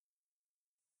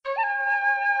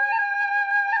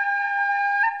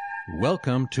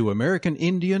Welcome to American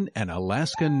Indian and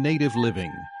Alaska Native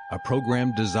Living, a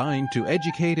program designed to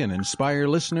educate and inspire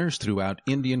listeners throughout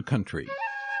Indian country.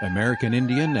 American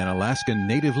Indian and Alaska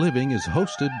Native Living is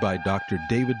hosted by Dr.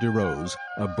 David DeRose,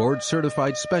 a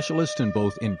board-certified specialist in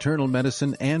both internal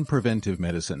medicine and preventive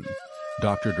medicine.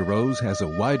 Dr. DeRose has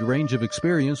a wide range of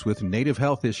experience with Native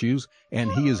health issues,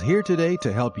 and he is here today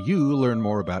to help you learn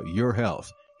more about your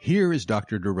health. Here is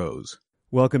Dr. DeRose.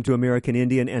 Welcome to American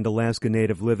Indian and Alaska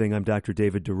Native Living. I'm Dr.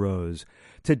 David DeRose.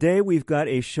 Today we've got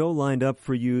a show lined up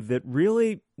for you that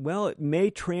really, it may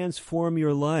transform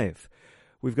your life.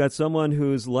 We've got someone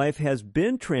whose life has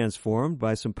been transformed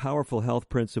by some powerful health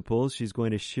principles. She's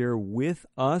going to share with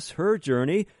us her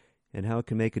journey and how it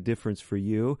can make a difference for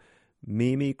you.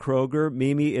 Mimi Kroger.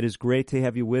 Mimi, it is great to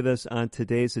have you with us on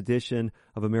today's edition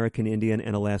of American Indian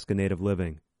and Alaska Native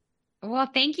Living. Well,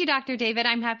 thank you, Dr. David.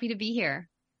 I'm happy to be here.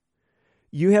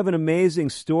 You have an amazing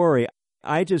story.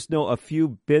 I just know a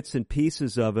few bits and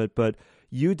pieces of it, but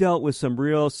you dealt with some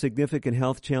real significant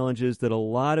health challenges that a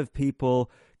lot of people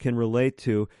can relate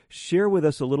to. Share with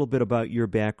us a little bit about your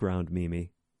background,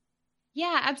 Mimi.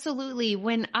 Yeah, absolutely.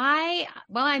 I'm kind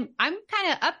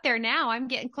of up there now. I'm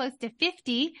getting close to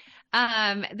 50.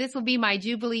 This will be my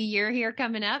Jubilee year here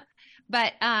coming up.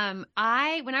 But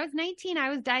when I was 19,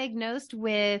 I was diagnosed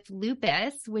with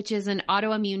lupus, which is an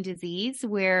autoimmune disease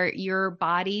where your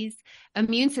body's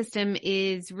immune system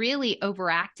is really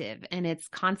overactive and it's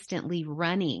constantly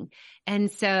running.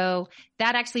 And so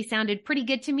that actually sounded pretty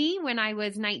good to me when I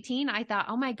was 19. I thought,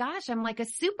 oh my gosh, I'm like a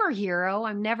superhero.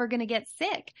 I'm never going to get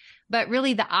sick. But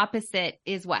really the opposite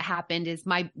is what happened is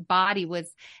my body was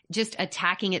just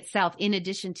attacking itself. In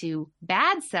addition to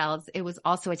bad cells, it was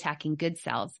also attacking good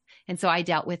cells. And so I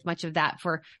dealt with much of that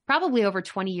for probably over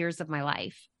 20 years of my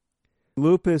life.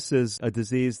 Lupus is a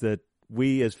disease that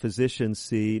we as physicians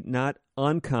see not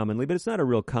uncommonly, but it's not a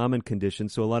real common condition.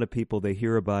 So a lot of people, they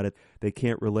hear about it, they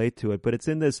can't relate to it. But it's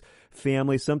in this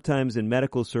family. Sometimes in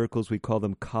medical circles, we call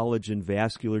them collagen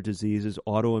vascular diseases,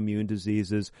 autoimmune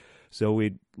diseases. So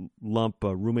we lump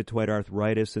rheumatoid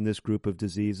arthritis in this group of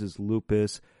diseases,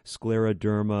 lupus,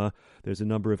 scleroderma. There's a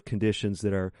number of conditions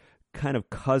that are kind of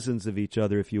cousins of each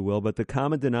other, if you will. But the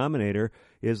common denominator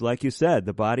is, like you said,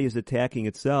 the body is attacking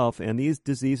itself, and these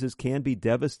diseases can be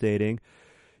devastating.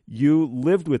 You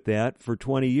lived with that for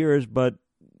 20 years, but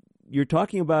you're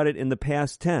talking about it in the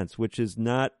past tense, which is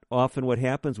not often what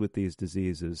happens with these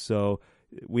diseases. So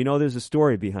we know there's a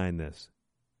story behind this.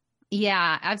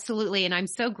 Yeah, absolutely. And I'm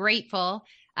so grateful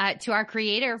to our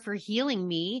Creator for healing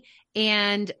me.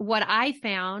 And what I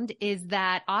found is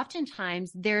that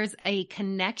oftentimes there's a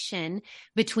connection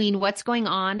between what's going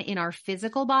on in our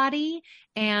physical body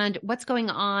and what's going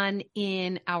on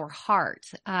in our heart.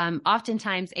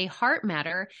 Oftentimes a heart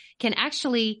matter can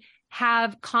actually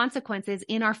have consequences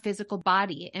in our physical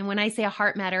body. And when I say a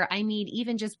heart matter, I mean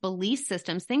even just belief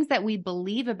systems, things that we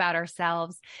believe about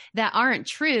ourselves that aren't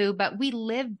true, but we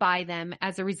live by them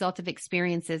as a result of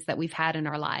experiences that we've had in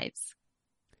our lives.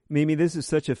 Mimi, this is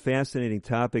such a fascinating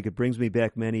topic. It brings me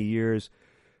back many years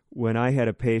when I had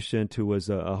a patient who was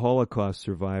a Holocaust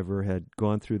survivor, had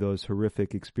gone through those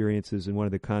horrific experiences in one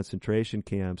of the concentration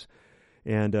camps.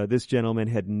 And this gentleman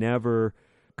had never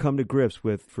come to grips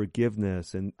with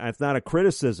forgiveness. And it's not a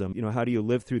criticism. How do you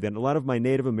live through that? And a lot of my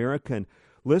Native American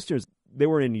listeners, they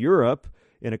were in Europe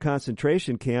in a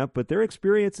concentration camp, but their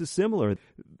experience is similar.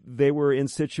 They were in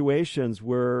situations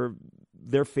where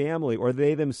their family or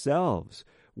they themselves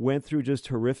went through just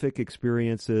horrific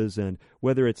experiences, and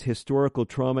whether it's historical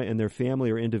trauma in their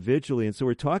family or individually. And so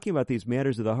we're talking about these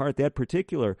matters of the heart. That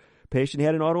particular patient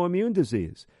had an autoimmune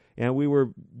disease, and we were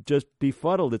just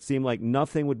befuddled. It seemed like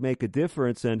nothing would make a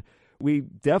difference. And we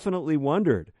definitely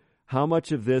wondered how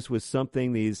much of this was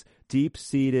something, these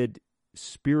deep-seated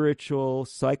spiritual,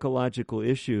 psychological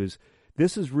issues.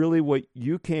 This is really what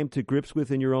you came to grips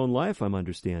with in your own life, I'm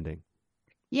understanding.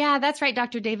 Yeah, that's right,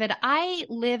 Dr. David. I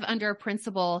live under a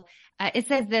principle. It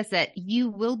says this, that you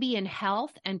will be in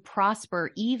health and prosper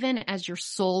even as your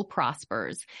soul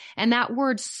prospers. And that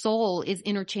word soul is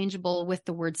interchangeable with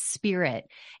the word spirit.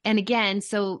 And again,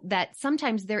 so that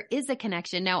sometimes there is a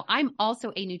connection. Now, I'm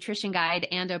also a nutrition guide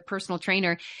and a personal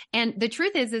trainer. And the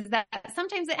truth is that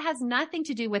sometimes it has nothing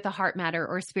to do with a heart matter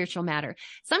or a spiritual matter.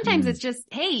 Sometimes it's just,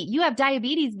 hey, you have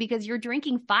diabetes because you're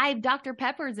drinking 5 Dr.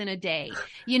 Peppers in a day,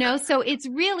 so it's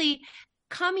really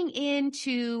coming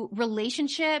into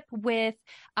relationship with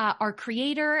our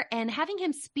Creator and having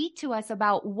Him speak to us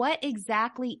about what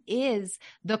exactly is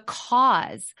the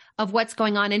cause of what's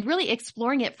going on, and really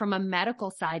exploring it from a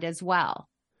medical side as well.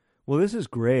 Well, this is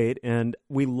great, and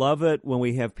we love it when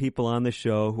we have people on the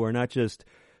show who are not just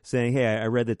saying, hey, I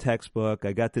read the textbook,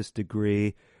 I got this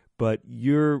degree, but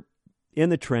you're in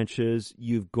the trenches,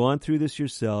 you've gone through this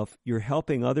yourself, you're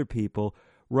helping other people.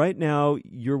 Right now,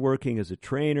 you're working as a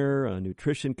trainer, a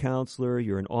nutrition counselor,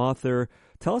 you're an author.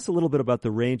 Tell us a little bit about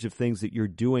the range of things that you're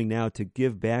doing now to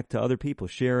give back to other people,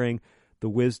 sharing the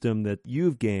wisdom that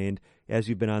you've gained as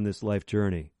you've been on this life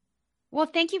journey. Well,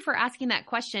 thank you for asking that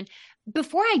question.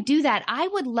 Before I do that, I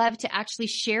would love to actually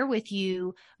share with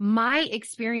you my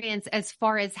experience as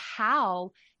far as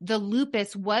how the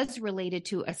lupus was related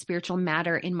to a spiritual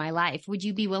matter in my life. Would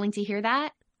you be willing to hear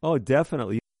that? Oh,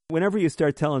 definitely. Whenever you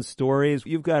start telling stories,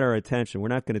 you've got our attention. We're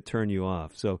not going to turn you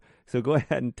off. So go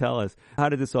ahead and tell us, how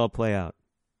did this all play out?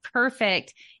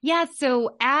 Perfect. Yeah.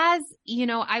 So as you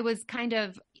know, I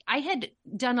had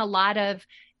done a lot of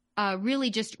really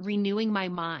just renewing my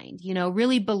mind,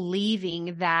 really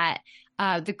believing that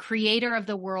the creator of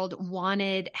the world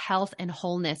wanted health and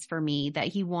wholeness for me, that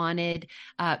he wanted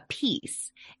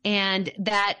peace, and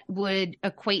that would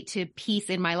equate to peace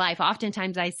in my life.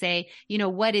 Oftentimes I say,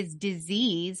 what is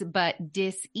disease but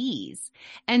dis-ease?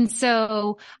 And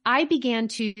so I began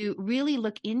to really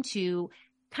look into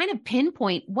kind of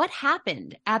pinpoint what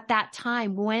happened at that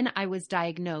time when I was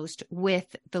diagnosed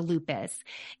with the lupus.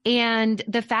 And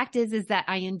the fact is that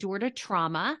I endured a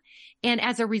trauma. And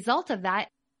as a result of that,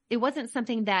 it wasn't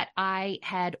something that I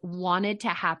had wanted to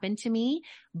happen to me,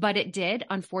 but it did,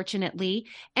 unfortunately.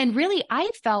 And really, I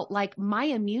felt like my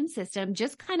immune system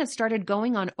just kind of started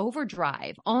going on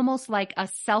overdrive, almost like a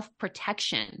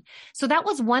self-protection. So that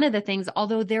was one of the things,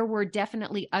 although there were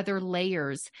definitely other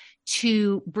layers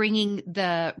to bringing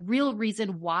the real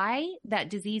reason why that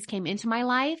disease came into my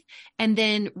life, and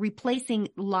then replacing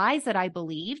lies that I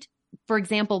believed. For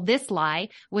example, this lie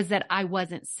was that I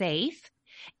wasn't safe.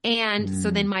 And so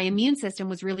then my immune system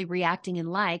was really reacting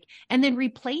and then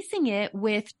replacing it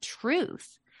with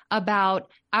truth about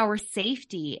our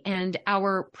safety and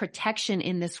our protection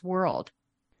in this world.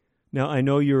 Now, I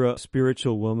know you're a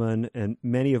spiritual woman, and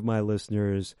many of my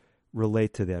listeners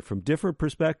relate to that from different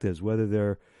perspectives, whether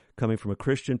they're coming from a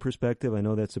Christian perspective. I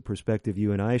know that's a perspective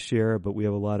you and I share, but we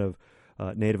have a lot of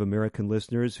Native American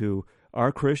listeners who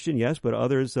are Christian, yes, but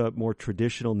others more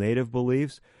traditional Native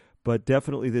beliefs. But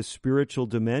definitely this spiritual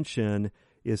dimension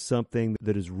is something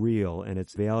that is real and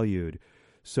it's valued.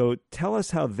 So tell us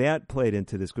how that played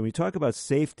into this. When we talk about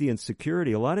safety and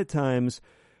security, a lot of times,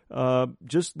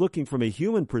 just looking from a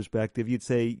human perspective, you'd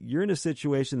say you're in a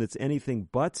situation that's anything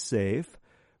but safe,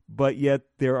 but yet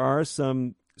there are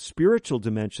some spiritual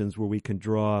dimensions where we can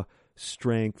draw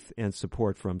strength and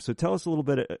support from. So tell us a little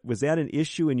bit, was that an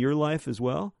issue in your life as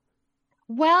well?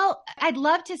 Well, I'd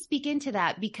love to speak into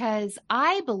that because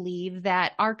I believe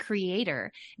that our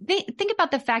creator, think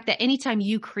about the fact that anytime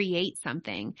you create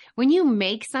something, when you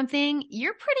make something,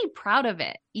 you're pretty proud of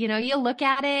it. You look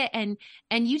at it and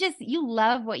you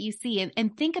love what you see,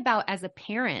 and think about as a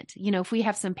parent, if we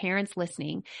have some parents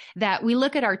listening, that we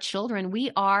look at our children,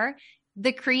 we are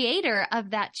the creator of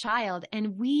that child,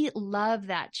 and we love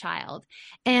that child.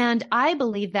 And I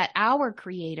believe that our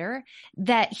creator,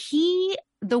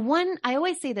 I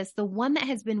always say this, the one that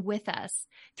has been with us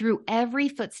through every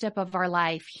footstep of our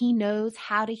life, he knows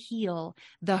how to heal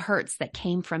the hurts that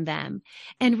came from them.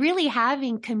 And really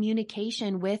having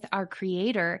communication with our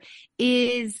creator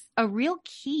is a real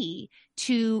key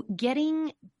to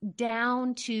getting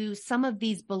down to some of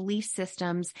these belief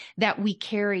systems that we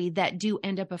carry that do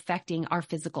end up affecting our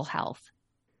physical health.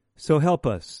 So help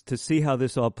us to see how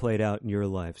this all played out in your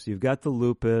life. So you've got the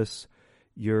lupus.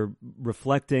 You're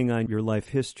reflecting on your life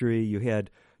history. You had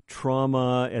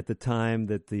trauma at the time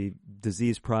that the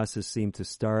disease process seemed to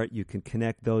start. You can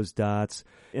connect those dots.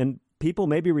 And people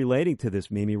may be relating to this,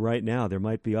 Mimi, right now. There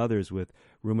might be others with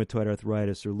rheumatoid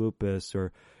arthritis or lupus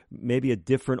or maybe a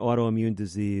different autoimmune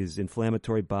disease,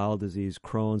 inflammatory bowel disease,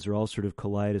 Crohn's or ulcerative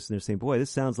colitis. And they're saying, boy,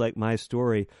 this sounds like my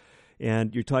story.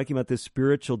 And you're talking about this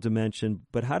spiritual dimension.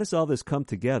 But how does all this come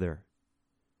together?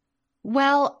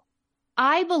 Well,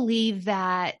 I believe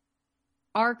that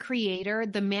our creator,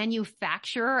 the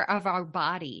manufacturer of our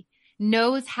body,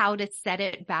 knows how to set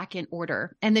it back in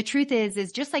order. And the truth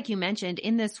is just like you mentioned,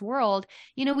 in this world,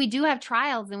 we do have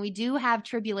trials and we do have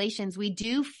tribulations. We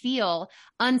do feel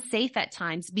unsafe at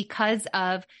times because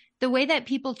of the way that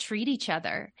people treat each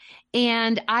other.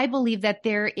 And I believe that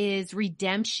there is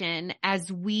redemption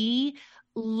as we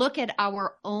look at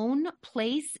our own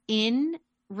place in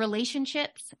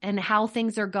relationships and how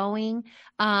things are going,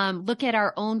 look at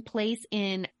our own place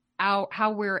in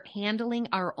how we're handling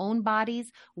our own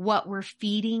bodies, what we're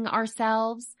feeding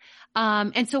ourselves.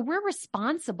 And so we're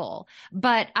responsible,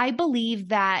 but I believe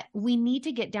that we need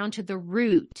to get down to the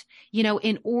root,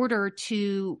 in order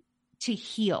to to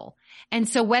heal. And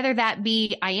so whether that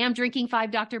be I am drinking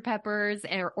 5 Dr. Peppers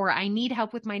or I need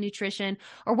help with my nutrition,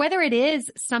 or whether it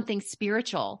is something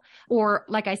spiritual or,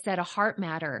 like I said, a heart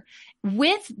matter,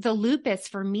 with the lupus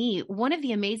for me, one of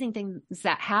the amazing things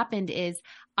that happened is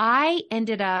I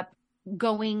ended up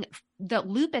the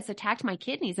lupus attacked my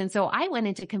kidneys. And so I went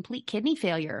into complete kidney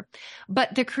failure.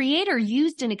 But the Creator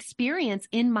used an experience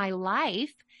in my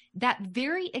life, that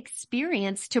very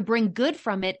experience, to bring good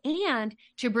from it and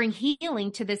to bring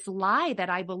healing to this lie that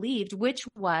I believed, which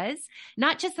was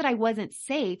not just that I wasn't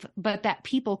safe, but that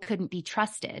people couldn't be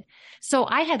trusted. So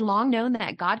I had long known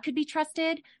that God could be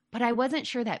trusted, but I wasn't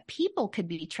sure that people could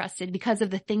be trusted because of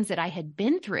the things that I had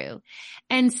been through.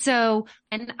 And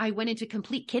I went into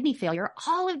complete kidney failure.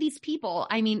 All of these people,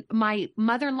 I mean, my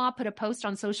mother-in-law put a post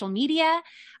on social media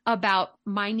about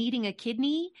my needing a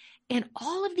kidney, and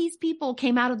all of these people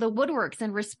came out of the woodworks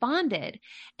and responded.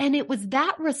 And it was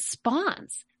that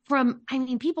response from,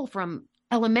 people from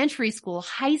elementary school,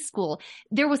 high school.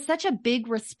 There was such a big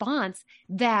response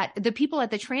that the people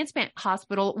at the transplant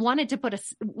hospital wanted to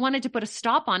put a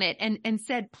stop on it and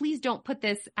said, please don't put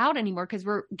this out anymore because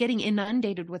we're getting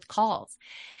inundated with calls.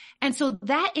 And so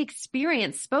that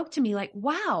experience spoke to me like,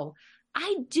 wow,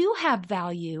 I do have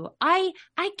value. I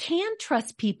can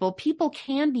trust people. People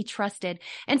can be trusted.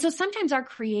 And so sometimes our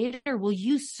Creator will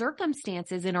use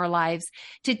circumstances in our lives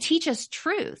to teach us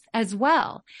truth as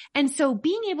well. And so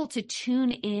being able to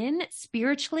tune in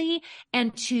spiritually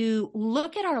and to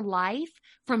look at our life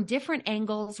from different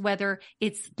angles, whether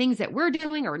it's things that we're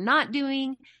doing or not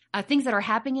doing, things that are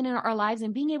happening in our lives,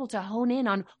 and being able to hone in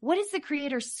on what is the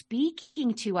Creator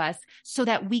speaking to us so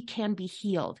that we can be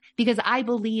healed. Because I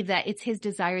believe that it's His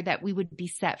desire that we would be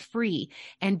set free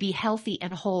and be healthy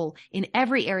and whole in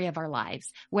every area of our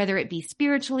lives, whether it be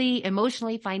spiritually,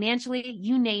 emotionally, financially,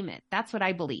 you name it. That's what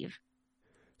I believe.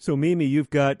 So, Mimi, you've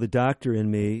got the doctor in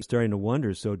me starting to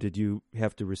wonder, so did you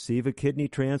have to receive a kidney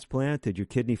transplant? Did your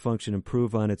kidney function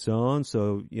improve on its own?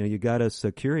 So, you got us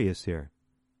curious here.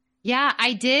 Yeah,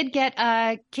 I did get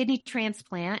a kidney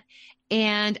transplant,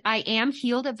 and I am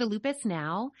healed of the lupus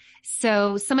now.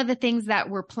 So some of the things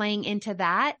that were playing into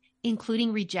that,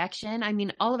 including rejection,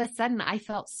 all of a sudden I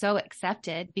felt so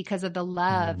accepted because of the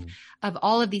love of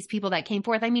all of these people that came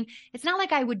forth. It's not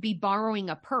like I would be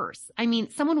borrowing a purse.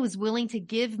 Someone was willing to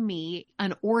give me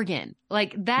an organ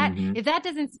like that. If that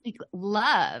doesn't speak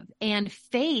love and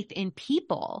faith in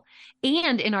people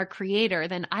and in our Creator,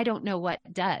 then I don't know what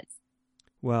does.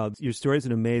 Well, your story is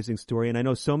an amazing story, and I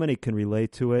know so many can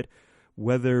relate to it,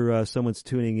 whether someone's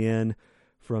tuning in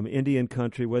from Indian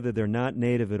country, whether they're not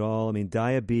native at all.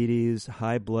 Diabetes,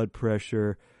 high blood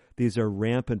pressure, these are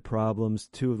rampant problems,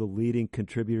 2 of the leading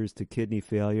contributors to kidney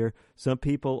failure. Some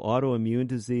people, autoimmune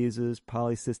diseases,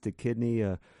 polycystic kidney,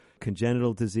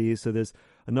 congenital disease. So there's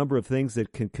a number of things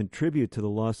that can contribute to the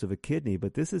loss of a kidney,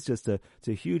 but this is just it's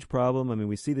a huge problem.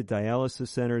 We see the dialysis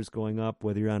centers going up,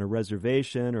 whether you're on a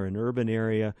reservation or an urban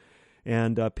area,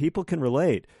 and people can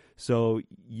relate. So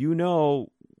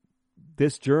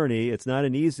this journey, it's not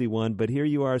an easy one, but here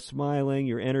you are smiling,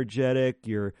 you're energetic,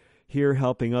 you're here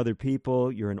helping other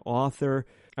people, you're an author.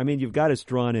 You've got us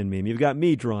drawn in, Mimi. You've got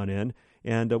me drawn in,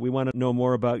 and we want to know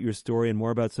more about your story and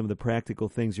more about some of the practical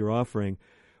things you're offering.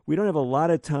 We don't have a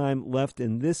lot of time left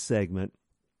in this segment,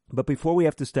 but before we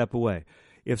have to step away,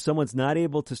 if someone's not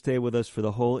able to stay with us for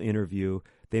the whole interview,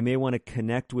 they may want to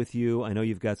connect with you. I know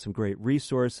you've got some great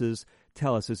resources.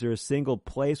 Tell us, is there a single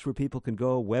place where people can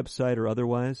go, website or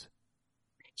otherwise?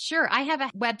 Sure. I have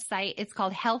a website. It's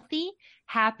called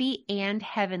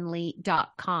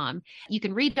healthyhappyandheavenly.com. You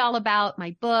can read all about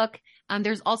my book.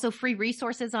 There's also free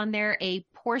resources on there, a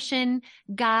portion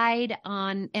guide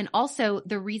and also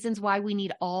the reasons why we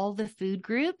need all the food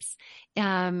groups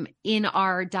in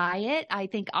our diet. I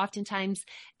think oftentimes,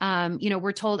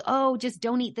 we're told, just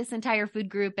don't eat this entire food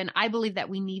group. And I believe that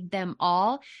we need them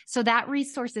all. So that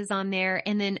resource is on there,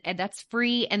 and then that's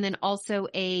free. And then also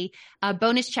a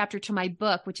bonus chapter to my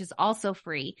book, which is also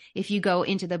free if you go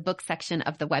into the book section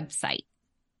of the website.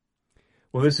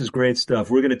 Well, this is great stuff.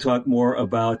 We're going to talk more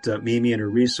about Mimi and her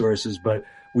resources, but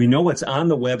we know what's on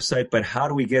the website, but how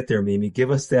do we get there, Mimi?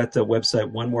 Give us that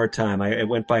website one more time. It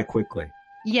went by quickly.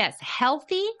 Yes,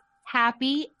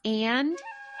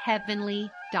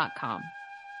 healthyhappyandheavenly.com.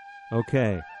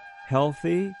 Okay,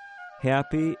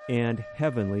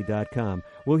 healthyhappyandheavenly.com.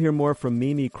 We'll hear more from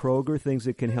Mimi Kroger, things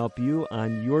that can help you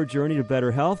on your journey to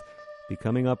better health, be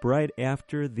coming up right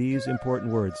after these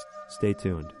important words. Stay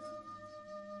tuned.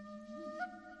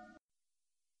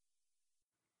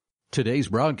 Today's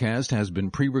broadcast has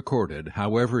been pre-recorded.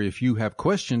 However, if you have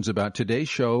questions about today's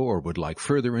show or would like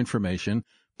further information,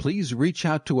 please reach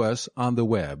out to us on the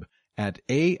web at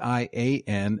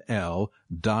AIANL.org.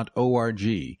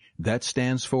 That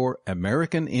stands for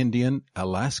American Indian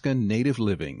Alaska Native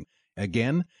Living.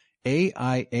 Again,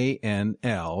 AIANL.org.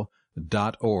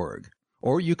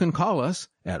 Or you can call us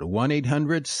at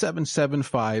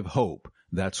 1-800-775-HOPE.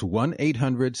 That's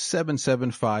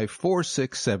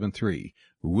 1-800-775-4673.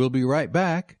 We'll be right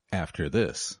back after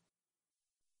this.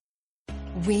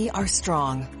 We are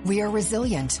strong, we are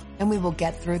resilient, and we will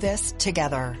get through this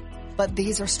together. But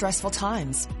these are stressful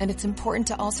times, and it's important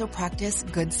to also practice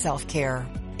good self-care.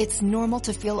 It's normal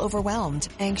to feel overwhelmed,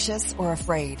 anxious, or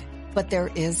afraid. But there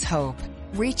is hope.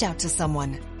 Reach out to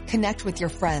someone. Connect with your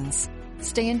friends.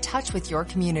 Stay in touch with your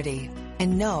community.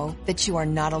 And know that you are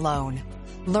not alone.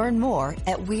 Learn more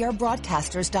at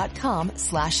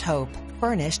wearebroadcasters.com/hope.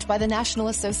 Furnished by the National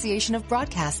Association of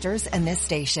Broadcasters and this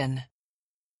station.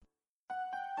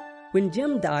 When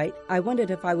Jim died, I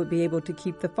wondered if I would be able to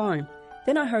keep the farm.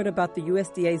 Then I heard about the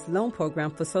USDA's loan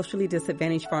program for socially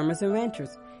disadvantaged farmers and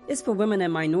ranchers. It's for women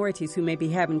and minorities who may be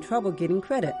having trouble getting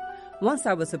credit. Once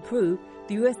I was approved,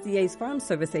 the USDA's Farm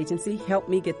Service Agency helped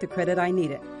me get the credit I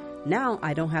needed. Now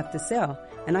I don't have to sell,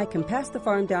 and I can pass the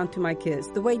farm down to my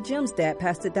kids the way Jim's dad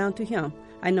passed it down to him.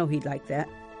 I know he'd like that.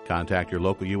 Contact your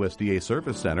local USDA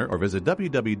Service Center or visit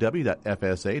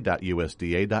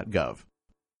www.fsa.usda.gov.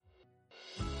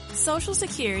 Social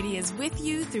Security is with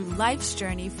you through life's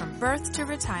journey from birth to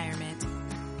retirement.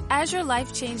 As your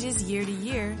life changes year to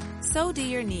year, so do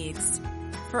your needs.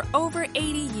 For over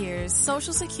 80 years,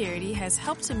 Social Security has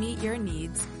helped to meet your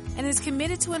needs and is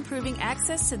committed to improving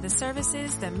access to the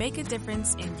services that make a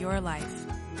difference in your life.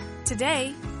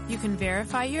 Today, you can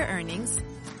verify your earnings,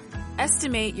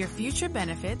 estimate your future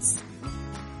benefits,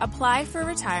 apply for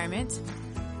retirement,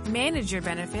 manage your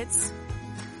benefits,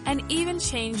 and even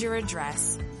change your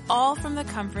address, all from the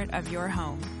comfort of your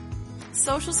home.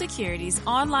 Social Security's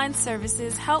online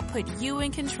services help put you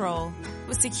in control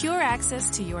with secure access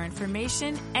to your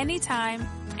information anytime,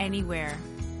 anywhere,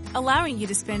 allowing you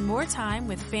to spend more time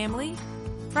with family,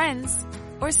 friends,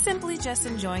 or simply just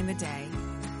enjoying the day.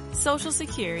 Social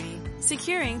Security,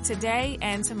 securing today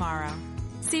and tomorrow.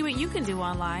 See what you can do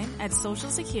online at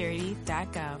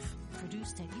socialsecurity.gov.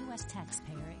 Produced at U.S.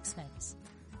 taxpayer expense.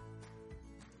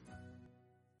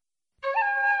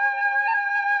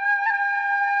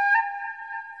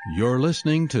 You're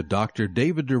listening to Dr.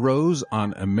 David DeRose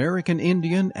on American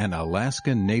Indian and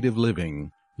Alaska Native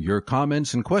Living. Your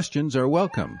comments and questions are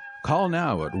welcome. Call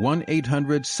now at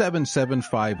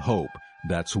 1-800-775-HOPE.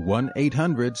 That's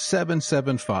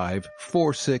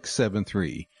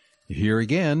 1-800-775-4673. Here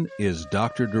again is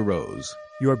Dr. DeRose.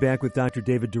 You're back with Dr.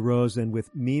 David DeRose and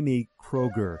with Mimi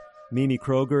Kroger. Mimi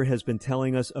Kroger has been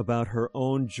telling us about her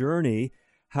own journey,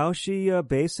 how she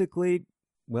basically,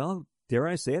 well, dare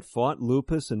I say it, fought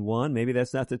lupus and won. Maybe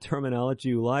that's not the terminology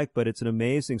you like, but it's an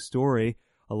amazing story.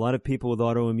 A lot of people with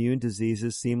autoimmune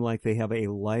diseases seem like they have a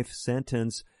life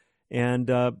sentence,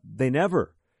 and they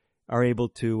never are able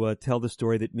to tell the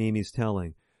story that Mimi's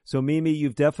telling. So, Mimi,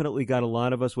 you've definitely got a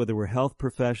lot of us, whether we're health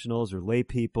professionals or lay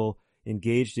people,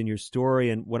 engaged in your story.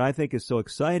 And what I think is so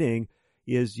exciting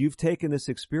is you've taken this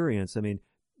experience. I mean,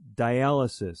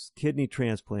 dialysis, kidney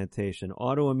transplantation,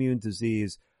 autoimmune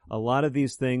disease, a lot of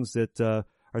these things that are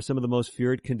some of the most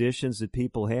feared conditions that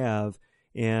people have.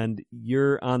 And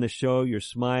you're on the show, you're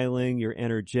smiling, you're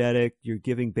energetic, you're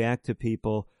giving back to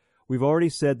people. We've already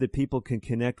said that people can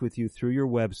connect with you through your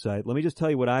website. Let me just tell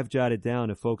you what I've jotted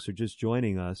down if folks are just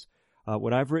joining us.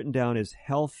 What I've written down is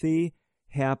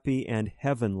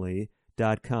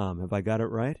healthyhappyandheavenly.com. Have I got it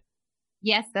right?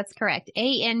 Yes, that's correct.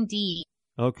 A-N-D.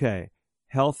 Okay.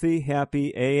 Healthy,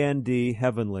 happy, A-N-D,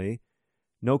 heavenly.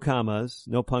 No commas,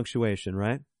 no punctuation,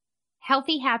 right?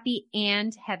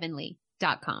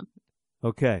 Healthyhappyandheavenly.com.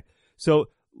 Okay. So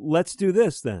let's do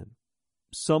this then.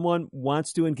 Someone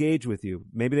wants to engage with you.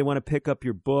 Maybe they want to pick up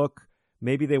your book.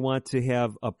 Maybe they want to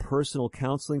have a personal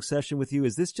counseling session with you.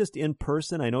 Is this just in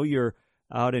person? I know you're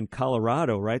out in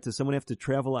Colorado, right? Does someone have to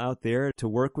travel out there to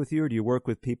work with you, or do you work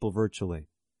with people virtually?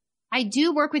 I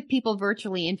do work with people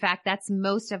virtually. In fact, that's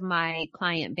most of my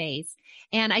client base.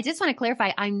 And I just want to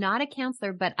clarify, I'm not a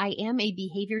counselor, but I am a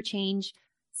behavior change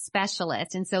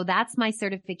specialist. And so that's my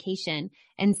certification.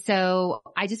 And so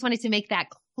I just wanted to make that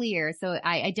clear. So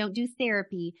I don't do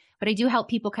therapy, but I do help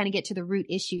people kind of get to the root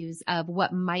issues of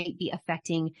what might be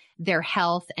affecting their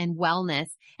health and wellness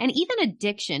and even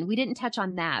addiction. We didn't touch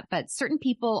on that, but certain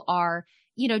people are,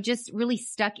 just really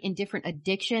stuck in different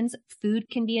addictions. Food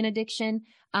can be an addiction.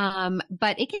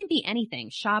 But it can be anything,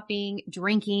 shopping,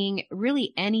 drinking,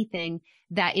 really anything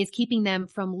that is keeping them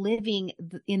from living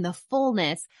in the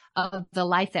fullness of the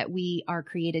life that we are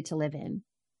created to live in.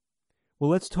 Well,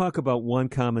 let's talk about one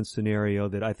common scenario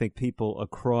that I think people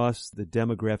across the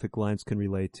demographic lines can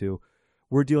relate to.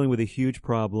 We're dealing with a huge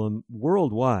problem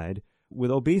worldwide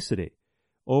with obesity,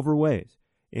 overweight.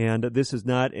 And this is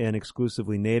not an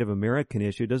exclusively Native American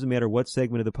issue. It doesn't matter what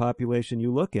segment of the population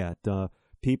you look at.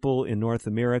 People in North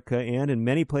America and in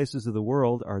many places of the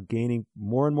world are gaining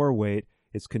more and more weight.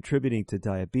 It's contributing to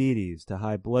diabetes, to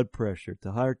high blood pressure,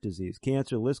 to heart disease,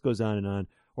 cancer, the list goes on,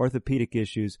 orthopedic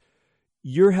issues.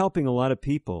 You're helping a lot of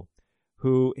people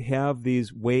who have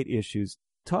these weight issues.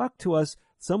 Talk to us.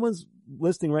 Someone's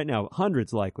listening right now,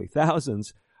 hundreds likely,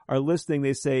 thousands are listening.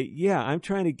 They say, yeah, I'm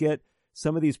trying to get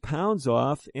some of these pounds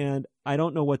off and I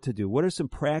don't know what to do. What are some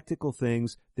practical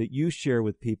things that you share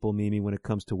with people, Mimi, when it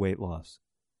comes to weight loss?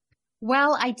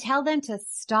 Well, I tell them to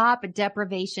stop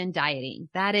deprivation dieting.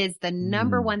 That is the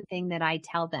number one thing that I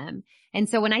tell them. And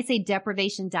so when I say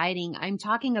deprivation dieting, I'm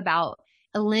talking about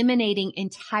eliminating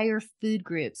entire food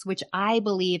groups, which I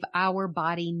believe our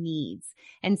body needs.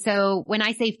 And so when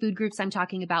I say food groups, I'm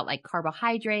talking about like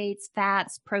carbohydrates,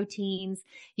 fats, proteins.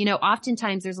 You know,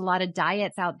 oftentimes there's a lot of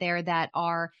diets out there that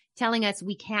are telling us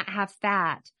we can't have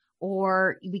fat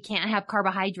or we can't have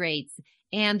carbohydrates.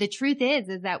 And the truth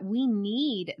is that we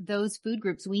need those food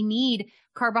groups. We need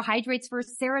carbohydrates for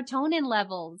serotonin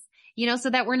levels, you know, so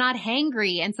that we're not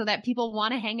hangry and so that people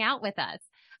want to hang out with us.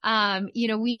 You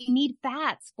know, we need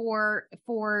fats for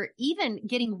even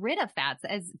getting rid of fats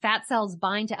as fat cells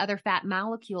bind to other fat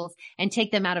molecules and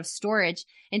take them out of storage.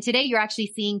 And today you're actually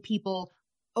seeing people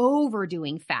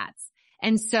overdoing fats.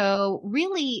 And so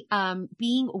really,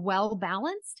 being well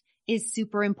balanced is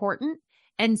super important.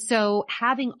 And so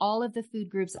having all of the food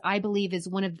groups, I believe, is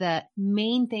one of the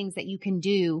main things that you can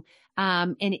do.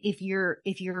 And if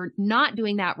you're not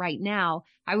doing that right now,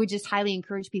 I would just highly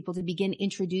encourage people to begin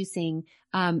introducing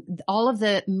all of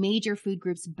the major food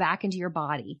groups back into your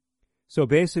body. So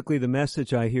basically the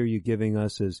message I hear you giving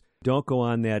us is don't go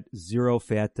on that zero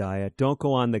fat diet. Don't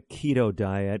go on the keto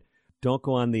diet. Don't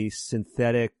go on the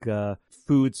synthetic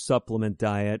food supplement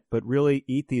diet, but really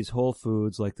eat these whole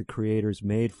foods like the Creator's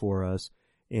made for us.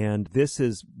 And this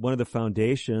is one of the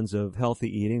foundations of healthy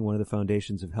eating, one of the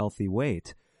foundations of healthy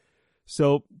weight.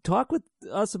 So talk with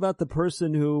us about the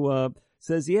person who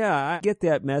says, yeah, I get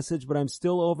that message, but I'm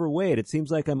still overweight. It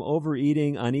seems like I'm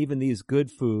overeating on even these good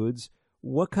foods.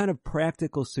 What kind of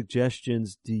practical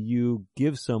suggestions do you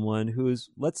give someone who's,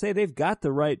 let's say they've got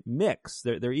the right mix.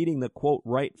 They're eating the, quote,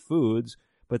 right foods,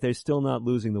 but they're still not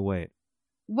losing the weight?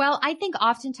 Well, I think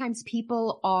oftentimes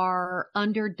people are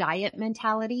under diet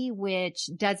mentality, which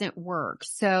doesn't work.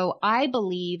 So I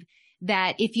believe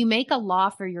that if you make a law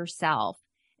for yourself,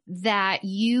 that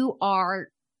you are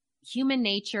human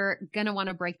nature going to want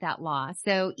to break that law.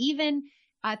 So even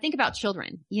think about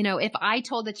children. You know, if I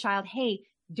told a child, hey,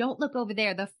 don't look over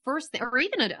there, the first thing, or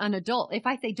even an adult, if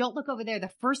I say, don't look over there,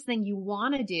 the first thing you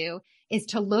want to do is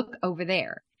to look over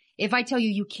there. If I tell you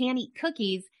you can't eat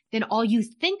cookies, then all you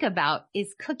think about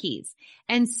is cookies.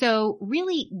 And so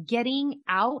really getting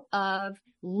out of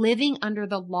living under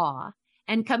the law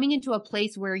and coming into a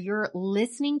place where you're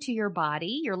listening to your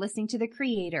body, you're listening to the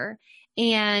Creator,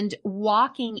 and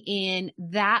walking in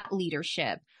that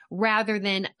leadership rather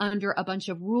than under a bunch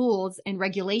of rules and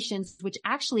regulations, which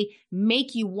actually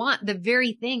make you want the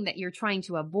very thing that you're trying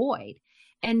to avoid.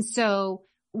 And so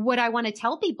what I want to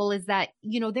tell people is that,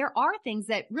 you know, there are things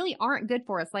that really aren't good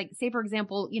for us. Like, say, for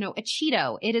example, you know, a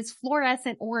Cheeto, it is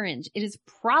fluorescent orange. It is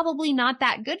probably not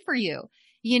that good for you,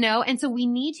 you know, and so we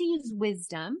need to use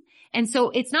wisdom. And so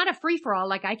it's not a free for all,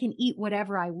 like I can eat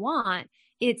whatever I want.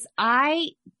 It's I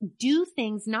do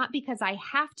things not because I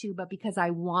have to, but because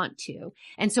I want to.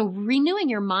 And so renewing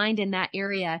your mind in that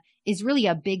area is really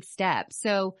a big step.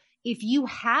 So if you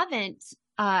haven't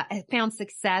found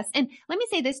success. And let me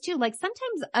say this too, like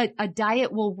sometimes a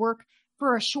diet will work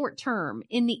for a short term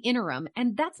in the interim,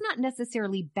 and that's not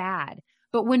necessarily bad.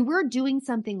 But when we're doing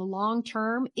something long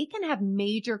term, it can have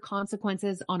major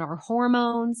consequences on our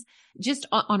hormones, just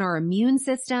on our immune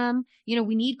system. You know,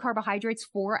 we need carbohydrates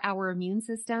for our immune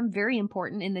system, very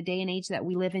important in the day and age that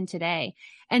we live in today.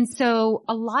 And so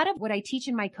a lot of what I teach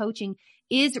in my coaching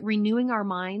is renewing our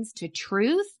minds to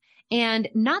truth and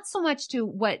not so much to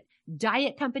what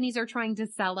diet companies are trying to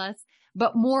sell us,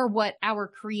 but more what our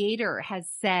Creator has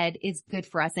said is good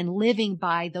for us and living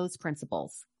by those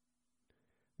principles.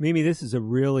 Mimi, this is a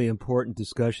really important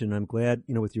discussion. I'm glad,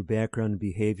 you know, with your background in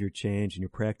behavior change and your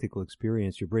practical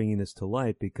experience, you're bringing this to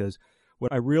light, because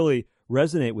what I really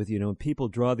resonate with, you know, when people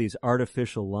draw these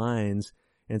artificial lines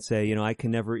and say, you know, I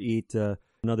can never eat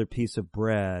another piece of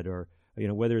bread, or, you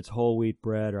know, whether it's whole wheat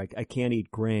bread, or I can't eat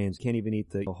grains, can't even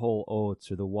eat the whole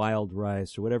oats or the wild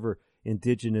rice or whatever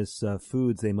indigenous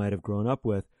foods they might have grown up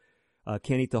with.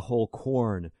 Can't eat the whole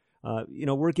corn.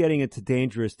 We're getting into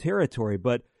dangerous territory,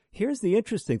 but here's the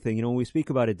interesting thing. When we speak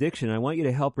about addiction, I want you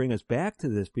to help bring us back to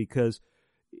this, because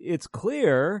it's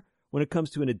clear when it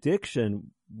comes to an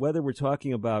addiction, whether we're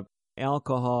talking about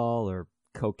alcohol or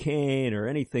cocaine or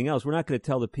anything else, we're not going to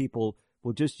tell the people,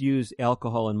 we'll just use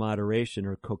alcohol in moderation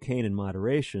or cocaine in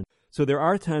moderation. So there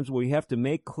are times where we have to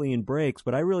make clean breaks,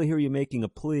 but I really hear you making a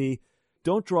plea.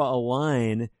 Don't draw a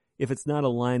line if it's not a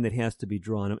line that has to be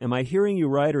drawn. Am I hearing you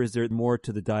right, or is there more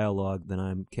to the dialogue than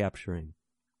I'm capturing?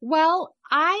 Well,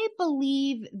 I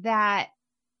believe that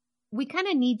we kind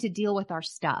of need to deal with our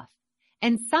stuff.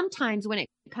 And sometimes when it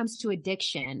comes to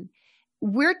addiction,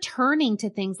 we're turning to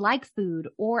things like food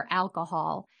or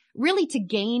alcohol really to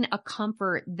gain a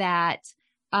comfort that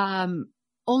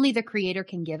only the Creator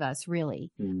can give us,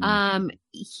 really.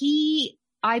 He,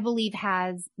 I believe,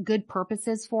 has good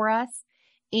purposes for us.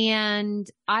 And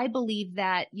I believe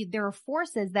that there are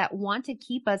forces that want to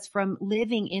keep us from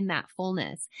living in that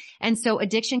fullness. And so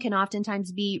addiction can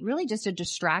oftentimes be really just a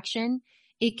distraction.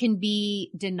 It can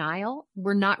be denial.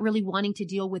 We're not really wanting to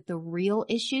deal with the real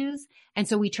issues. And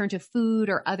so we turn to food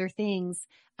or other things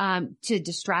to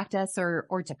distract us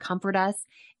or to comfort us.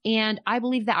 And I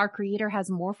believe that our Creator has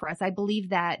more for us. I believe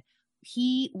that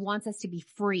He wants us to be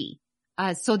free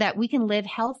so that we can live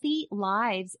healthy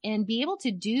lives and be able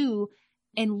to do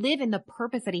and live in the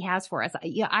purpose that He has for us.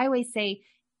 I always say,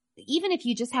 even if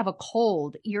you just have a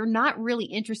cold, you're not really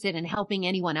interested in helping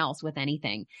anyone else with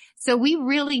anything. So we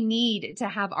really need to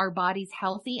have our bodies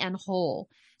healthy and whole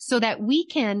so that we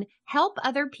can help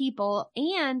other people.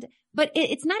 But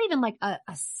it's not even like a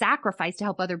sacrifice to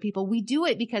help other people. We do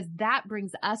it because that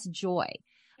brings us joy.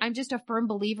 I'm just a firm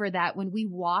believer that when we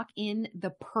walk in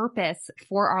the purpose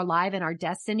for our life and our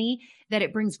destiny, that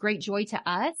it brings great joy to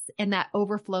us and that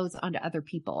overflows onto other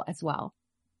people as well.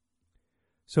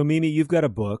 So, Mimi, you've got a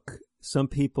book. Some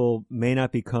people may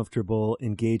not be comfortable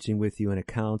engaging with you in a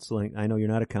counseling. I know you're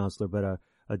not a counselor, but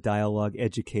a dialogue,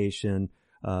 education,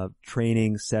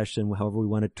 training session, however we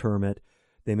want to term it.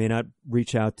 They may not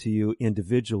reach out to you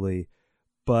individually,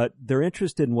 but they're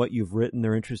interested in what you've written.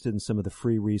 They're interested in some of the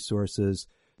free resources.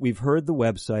 We've heard the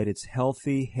website. It's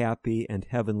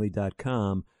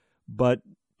healthyhappyandheavenly.com. But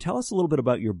tell us a little bit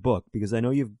about your book, because I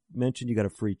know you've mentioned you got a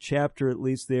free chapter at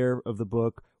least there of the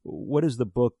book. What is the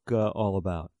book all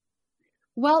about?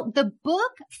 Well, the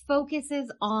book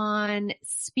focuses on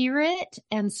spirit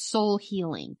and soul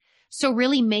healing. So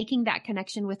really making that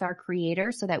connection with our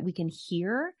Creator so that we can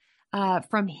hear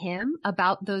from Him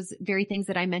about those very things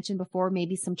that I mentioned before,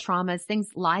 maybe some traumas, things,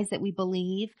 lies that we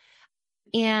believe,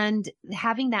 and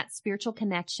having that spiritual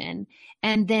connection,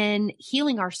 and then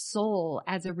healing our soul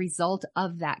as a result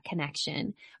of that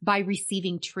connection by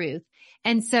receiving truth.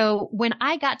 And so when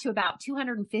I got to about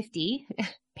 250,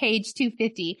 page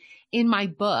 250 in my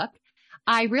book,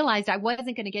 I realized I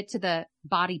wasn't going to get to the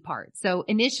body part. So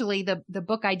initially the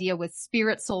book idea was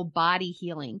spirit, soul, body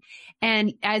healing.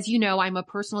 And as you know, I'm a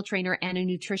personal trainer and a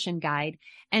nutrition guide.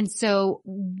 And so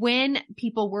when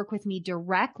people work with me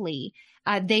directly,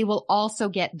 they will also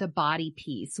get the body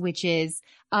piece, which is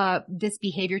this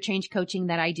behavior change coaching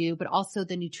that I do, but also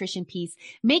the nutrition piece,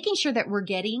 making sure that we're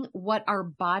getting what our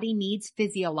body needs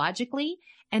physiologically.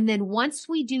 And then once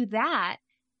we do that,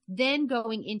 then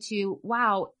going into,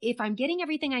 wow, if I'm getting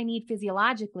everything I need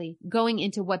physiologically, going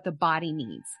into what the body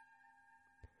needs.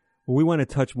 Well, we want to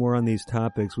touch more on these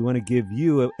topics. We want to give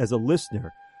you, as a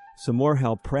listener, some more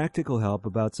help, practical help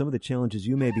about some of the challenges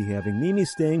you may be having.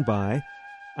 Mimi's staying by.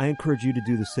 I encourage you to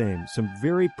do the same. Some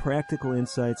very practical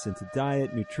insights into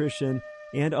diet, nutrition,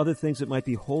 and other things that might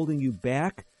be holding you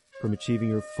back from achieving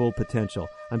your full potential.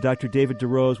 I'm Dr. David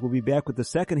DeRose. We'll be back with the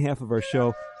second half of our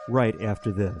show right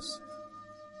after this.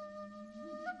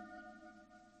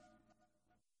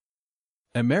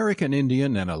 American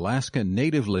Indian and Alaska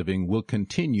Native Living will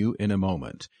continue in a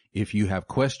moment. If you have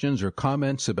questions or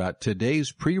comments about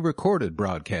today's pre-recorded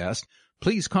broadcast,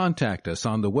 please contact us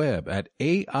on the web at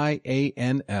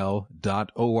aianl.org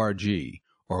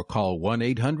or call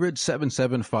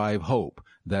 1-800-775-HOPE.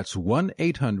 That's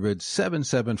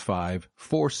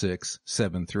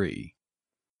 1-800-775-4673.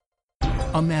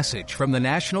 A message from the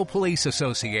National Police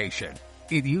Association.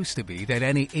 It used to be that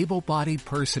any able-bodied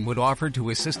person would offer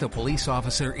to assist a police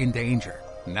officer in danger.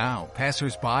 Now,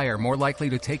 passers-by are more likely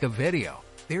to take a video.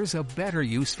 There's a better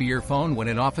use for your phone when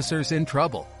an officer's in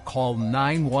trouble. Call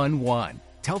 911.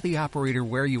 Tell the operator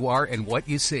where you are and what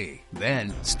you see.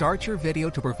 Then, start your video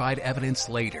to provide evidence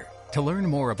later. To learn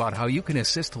more about how you can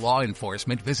assist law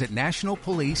enforcement, visit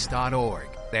nationalpolice.org.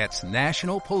 That's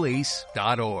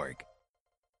nationalpolice.org.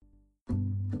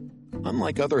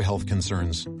 Unlike other health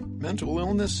concerns, mental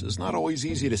illness is not always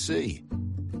easy to see.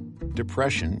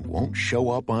 Depression won't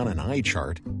show up on an eye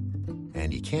chart,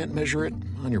 and you can't measure it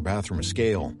on your bathroom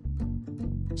scale.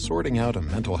 Sorting out a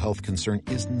mental health concern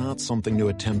is not something to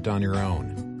attempt on your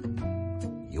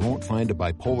own. You won't find a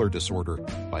bipolar disorder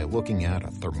by looking at a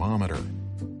thermometer.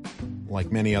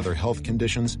 Like many other health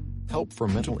conditions, help for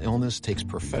mental illness takes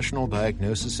professional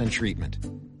diagnosis and treatment.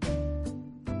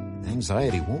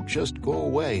 Anxiety won't just go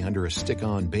away under a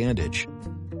stick-on bandage.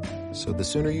 So the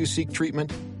sooner you seek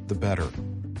treatment, the better.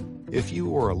 If you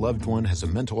or a loved one has a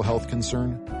mental health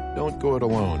concern, don't go it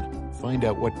alone. Find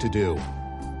out what to do.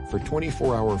 For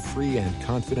 24-hour free and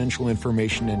confidential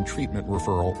information and treatment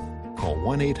referral, call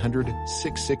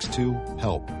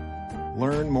 1-800-662-HELP.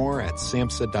 Learn more at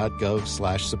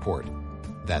samhsa.gov/support.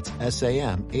 That's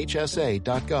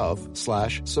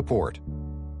samhsa.gov/support.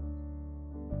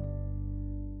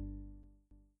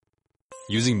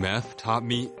 Using meth taught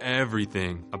me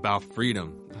everything about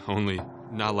freedom, only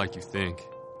not like you think.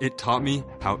 It taught me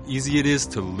how easy it is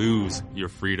to lose your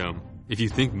freedom. If you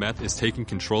think meth is taking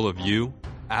control of you,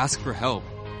 ask for help.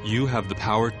 You have the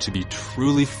power to be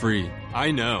truly free.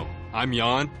 I know. I'm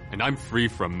Jan, and I'm free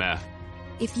from meth.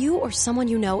 If you or someone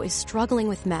you know is struggling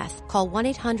with meth, call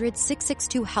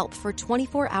 1-800-662-HELP for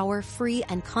 24-hour free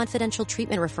and confidential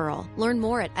treatment referral. Learn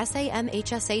more at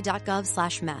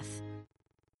samhsa.gov/meth.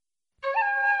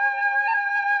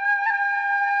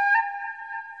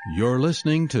 You're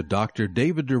listening to Dr.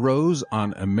 David DeRose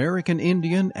on American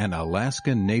Indian and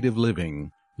Alaska Native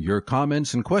Living. Your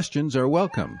comments and questions are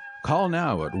welcome. Call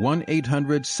now at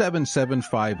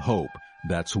 1-800-775-HOPE.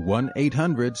 That's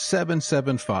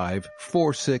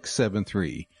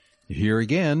 1-800-775-4673. Here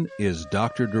again is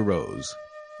Dr. DeRose.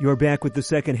 You're back with the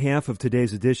second half of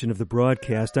today's edition of the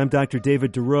broadcast. I'm Dr.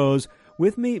 David DeRose.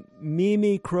 With me,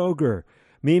 Mimi Kroger.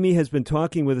 Mimi has been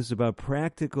talking with us about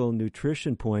practical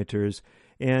nutrition pointers,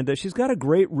 and she's got a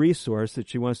great resource that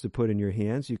she wants to put in your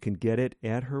hands. You can get it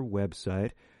at her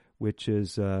website, which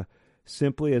is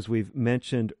simply, as we've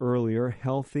mentioned earlier,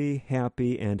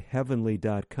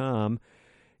 healthyhappyandheavenly.com.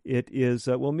 It is,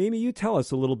 well, Mimi, you tell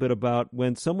us a little bit about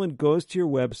when someone goes to your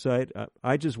website.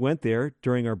 I just went there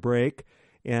during our break,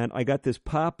 and I got this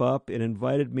pop-up. It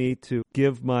invited me to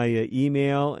give my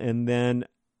email, and then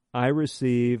I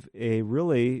receive a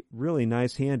really, really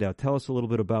nice handout. Tell us a little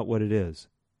bit about what it is.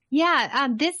 Yeah,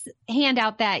 this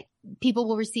handout that people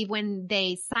will receive when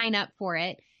they sign up for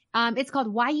it, it's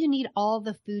called Why You Need All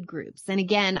the Food Groups. And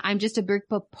again, I'm just a big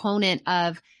proponent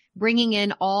of bringing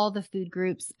in all the food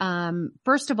groups.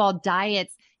 First of all,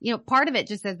 diets, part of it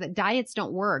just says that diets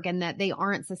don't work and that they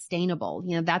aren't sustainable.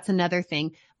 That's another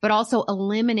thing. But also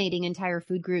eliminating entire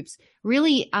food groups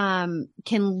really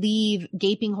can leave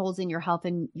gaping holes in your health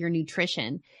and your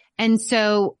nutrition. And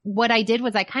so what I did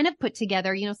was I kind of put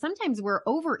together, sometimes we're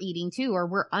overeating too, or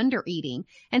we're undereating.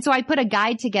 And so I put a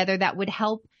guide together that would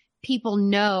help people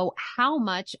know how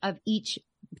much of each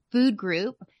food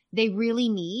group they really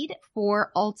need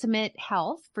for ultimate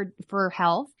health, for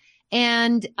health.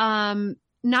 And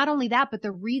not only that, but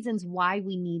the reasons why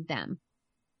we need them.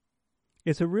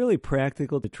 It's a really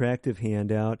practical, attractive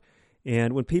handout.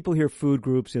 And when people hear food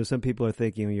groups, some people are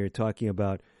thinking you're talking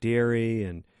about dairy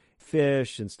and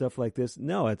fish and stuff like this.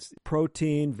 No, it's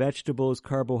protein, vegetables,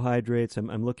 carbohydrates.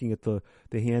 I'm looking at the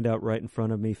handout right in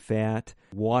front of me, fat,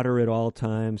 water at all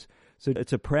times. So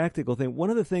it's a practical thing. One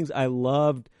of the things I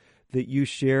loved that you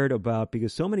shared about,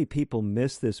 because so many people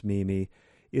miss this, Mimi,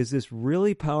 is this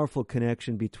really powerful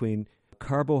connection between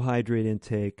carbohydrate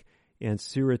intake and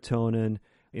serotonin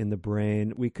in the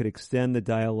brain. We could extend the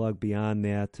dialogue beyond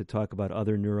that to talk about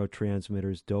other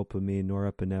neurotransmitters, dopamine,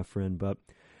 norepinephrine, but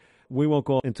we won't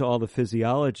go into all the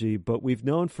physiology. But we've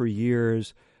known for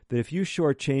years that if you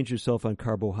shortchange yourself on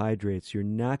carbohydrates, you're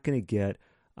not going to get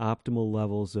optimal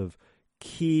levels of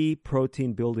key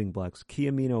protein building blocks, key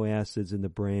amino acids in the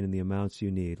brain in the amounts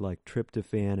you need, like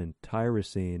tryptophan and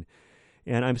tyrosine.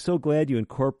 And I'm so glad you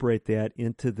incorporate that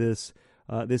into this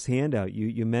this handout.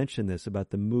 You mentioned this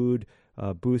about the mood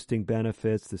boosting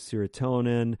benefits, the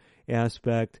serotonin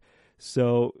aspect.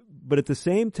 So, but at the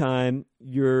same time,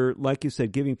 you're, like you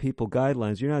said, giving people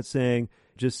guidelines. You're not saying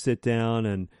just sit down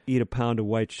and eat a pound of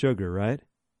white sugar, right?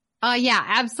 Yeah,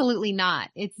 absolutely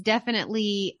not. It's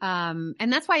definitely,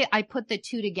 and that's why I put the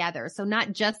two together. So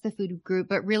not just the food group,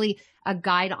 but really a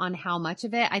guide on how much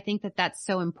of it. I think that that's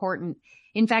so important.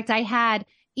 In fact, I had,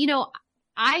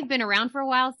 I've been around for a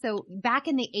while. So back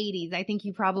in the 80s, I think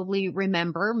you probably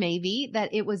remember maybe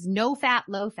that it was no fat,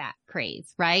 low fat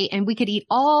craze, right? And we could eat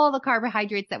all the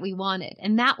carbohydrates that we wanted,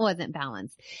 and that wasn't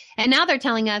balanced. And now they're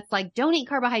telling us, like, don't eat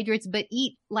carbohydrates, but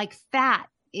eat like fat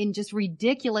in just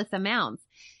ridiculous amounts.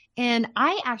 And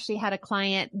I actually had a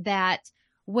client that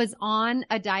was on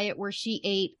a diet where she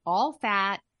ate all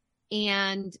fat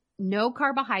and no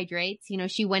carbohydrates. You know,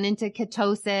 she went into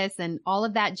ketosis and all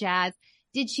of that jazz.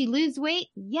 Did she lose weight?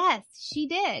 Yes, she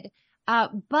did.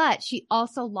 But she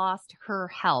also lost her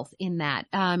health in that.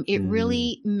 It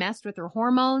really messed with her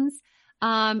hormones.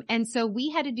 And so we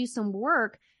had to do some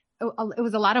work. It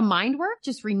was a lot of mind work,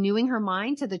 just renewing her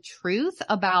mind to the truth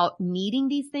about needing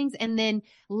these things. And then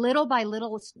little by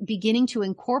little beginning to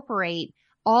incorporate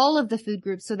all of the food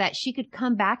groups so that she could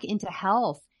come back into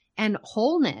health and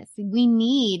wholeness. We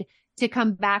need to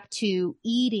come back to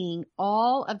eating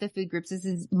all of the food groups. This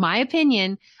is my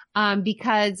opinion,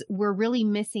 because we're really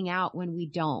missing out when we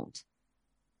don't.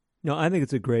 No, I think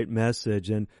it's a great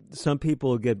message, and some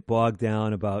people get bogged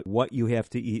down about what you have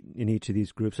to eat in each of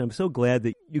these groups. I'm so glad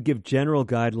that you give general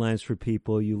guidelines for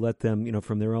people. You let them, you know,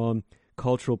 from their own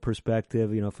cultural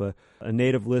perspective. You know, if a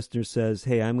native listener says,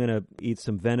 hey, I'm going to eat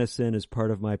some venison as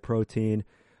part of my protein,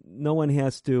 no one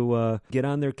has to get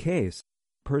on their case.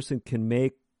 A person can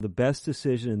make the best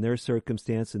decision in their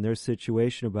circumstance and their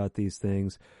situation about these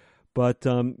things, but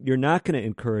you're not going to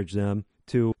encourage them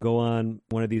to go on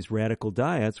one of these radical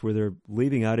diets where they're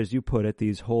leaving out, as you put it,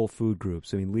 these whole food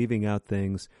groups. I mean, leaving out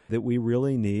things that we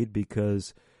really need,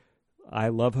 because I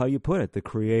love how you put it. The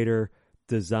Creator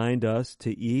designed us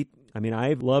to eat. I mean,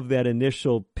 I love that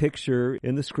initial picture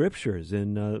in the scriptures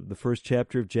in the first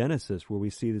chapter of Genesis, where we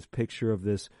see this picture of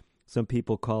this, some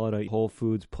people call it a whole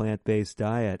foods, plant-based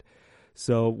diet.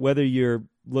 So whether you're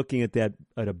looking at that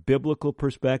at a biblical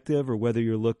perspective or whether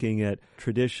you're looking at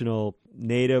traditional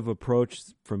native approach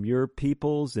from your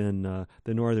peoples in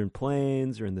the Northern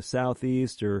Plains or in the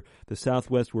Southeast or the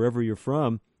Southwest, wherever you're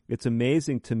from, it's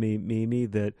amazing to me, Mimi,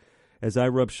 that as I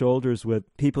rub shoulders with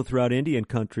people throughout Indian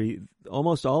country,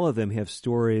 almost all of them have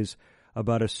stories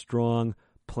about a strong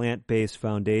plant-based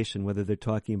foundation, whether they're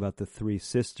talking about the three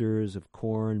sisters of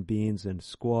corn, beans, and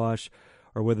squash,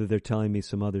 or whether they're telling me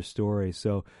some other story.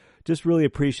 So just really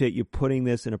appreciate you putting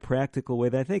this in a practical way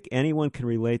that I think anyone can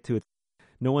relate to.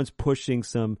 No one's pushing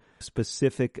some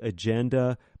specific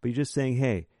agenda, but you're just saying,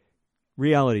 hey,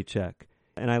 reality check.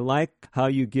 And I like how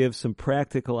you give some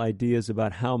practical ideas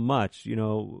about how much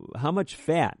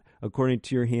fat, according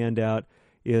to your handout,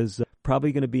 is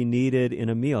probably going to be needed in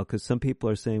a meal. Because some people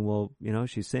are saying, well, you know,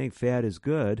 she's saying fat is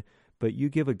good, but you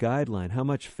give a guideline. How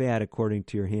much fat according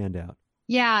to your handout?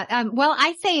 Yeah. Well,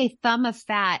 I say a thumb of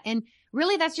fat, and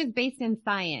really that's just based in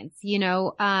science. You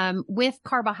know, with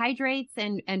carbohydrates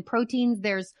and proteins,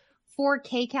 there's 4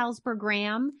 kcals per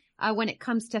gram. When it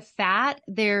comes to fat,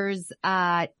 there's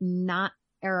 9,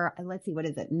 what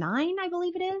is it? 9, I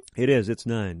believe it is. It is. It's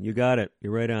 9. You got it.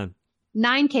 You're right on.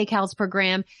 9 kcals per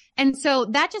gram. And so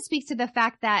that just speaks to the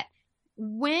fact that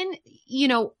when, you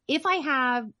know, if I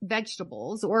have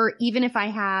vegetables, or even if I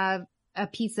have a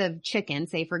piece of chicken,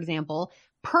 say, for example,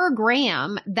 per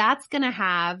gram, that's going to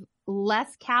have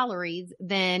less calories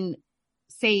than,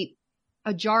 say,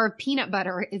 a jar of peanut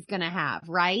butter is going to have,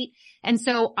 right? And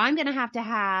so I'm going to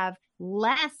have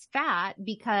less fat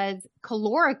because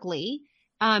calorically,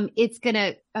 it's going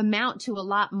to amount to a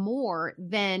lot more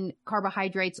than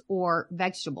carbohydrates or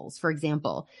vegetables, for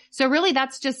example. So really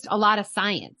that's just a lot of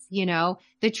science, you know.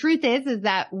 The truth is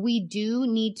that we do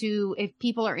need to, if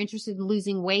people are interested in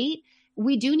losing weight,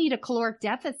 we do need a caloric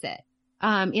deficit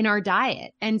in our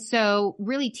diet. And so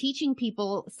really teaching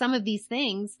people some of these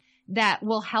things that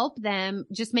will help them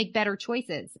just make better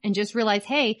choices and just realize,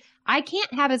 hey, I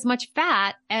can't have as much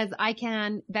fat as I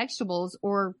can vegetables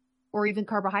or even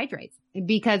carbohydrates,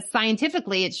 because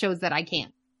scientifically it shows that I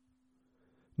can't.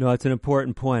 No, it's an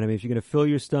important point. I mean, if you're going to fill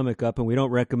your stomach up, and we don't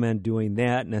recommend doing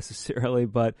that necessarily,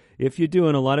 but if you do,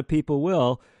 and a lot of people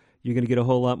will, you're going to get a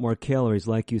whole lot more calories,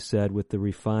 like you said, with the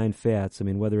refined fats. I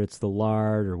mean, whether it's the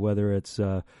lard or whether it's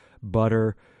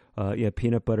butter.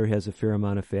 Peanut butter has a fair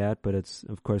amount of fat, but it's,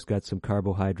 of course, got some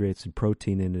carbohydrates and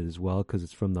protein in it as well because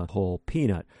it's from the whole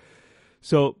peanut.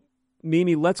 So,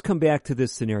 Mimi, let's come back to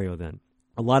this scenario then.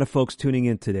 A lot of folks tuning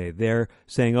in today, they're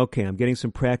saying, okay, I'm getting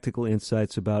some practical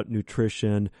insights about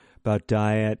nutrition, about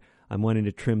diet. I'm wanting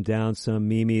to trim down some.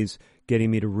 Mimi's getting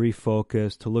me to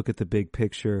refocus, to look at the big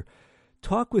picture.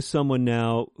 Talk with someone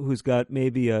now who's got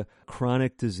maybe a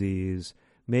chronic disease,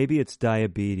 maybe it's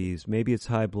diabetes, maybe it's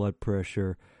high blood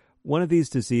pressure. One of these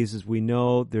diseases, we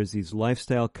know there's these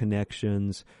lifestyle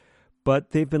connections, but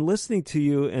they've been listening to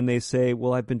you and they say,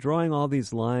 well, I've been drawing all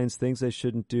these lines, things I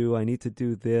shouldn't do. I need to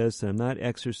do this, and I'm not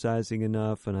exercising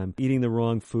enough, and I'm eating the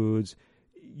wrong foods.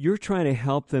 You're trying to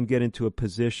help them get into a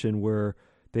position where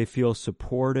they feel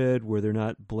supported, where they're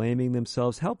not blaming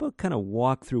themselves. Help us kind of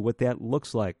walk through what that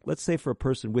looks like. Let's say for a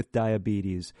person with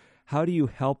diabetes, how do you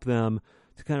help them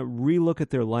to kind of relook at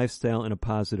their lifestyle in a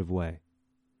positive way?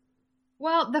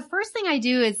 Well, the first thing I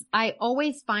do is I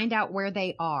always find out where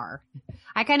they are.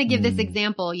 I kind of give this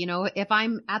example, if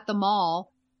I'm at the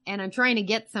mall and I'm trying to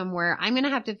get somewhere, I'm going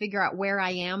to have to figure out where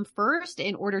I am first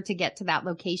in order to get to that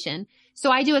location.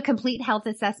 So I do a complete health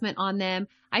assessment on them.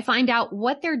 I find out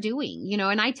what they're doing,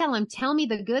 and I tell them, tell me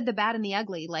the good, the bad, and the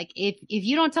ugly. Like if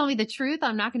you don't tell me the truth,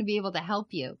 I'm not going to be able to help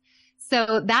you.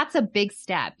 So that's a big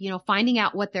step, finding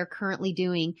out what they're currently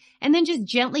doing and then just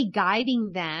gently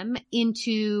guiding them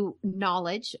into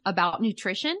knowledge about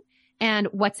nutrition and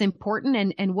what's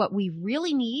important and what we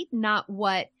really need, not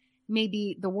what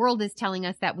maybe the world is telling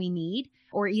us that we need,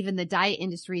 or even the diet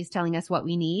industry is telling us what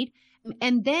we need.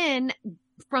 And then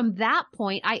from that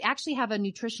point, I actually have a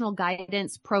nutritional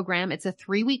guidance program. It's a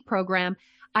 3-week program.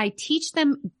 I teach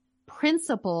them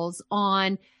principles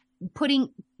on putting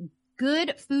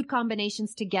good food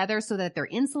combinations together so that their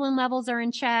insulin levels are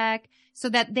in check, so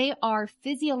that they are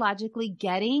physiologically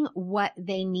getting what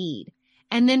they need.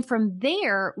 And then from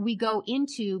there, we go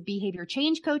into behavior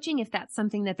change coaching, if that's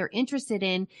something that they're interested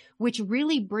in, which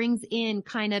really brings in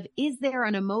kind of, is there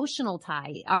an emotional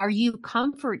tie? Are you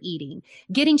comfort eating?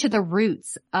 Getting to the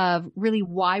roots of really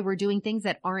why we're doing things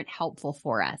that aren't helpful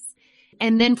for us.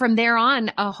 And then from there on,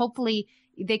 hopefully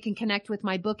they can connect with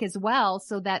my book as well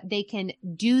so that they can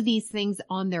do these things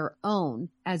on their own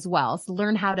as well. So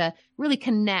learn how to really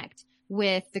connect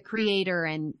with the creator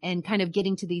and kind of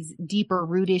getting to these deeper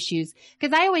root issues.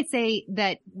 Because I always say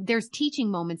that there's teaching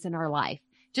moments in our life.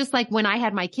 Just like when I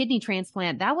had my kidney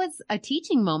transplant, that was a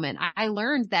teaching moment. I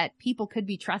learned that people could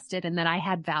be trusted and that I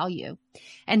had value.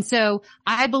 And so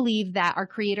I believe that our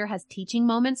creator has teaching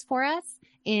moments for us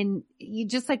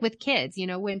just like with kids,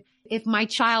 if my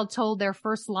child told their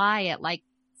first lie at like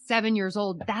 7 years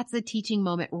old, that's a teaching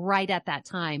moment right at that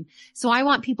time. So I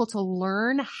want people to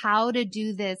learn how to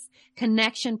do this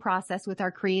connection process with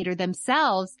our creator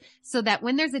themselves so that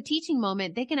when there's a teaching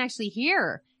moment, they can actually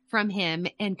hear from him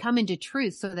and come into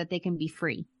truth so that they can be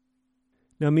free.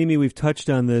 Now, Mimi, we've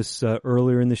touched on this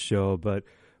earlier in the show, but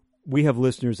we have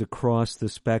listeners across the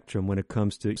spectrum when it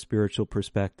comes to spiritual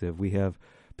perspective. We have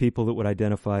people that would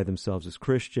identify themselves as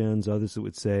Christians, others that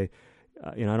would say,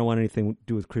 I don't want anything to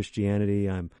do with Christianity.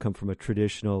 I come from a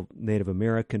traditional Native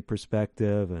American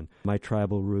perspective, and my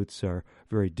tribal roots are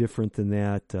very different than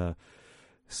that.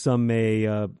 Some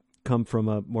may come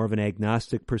from more of an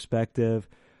agnostic perspective.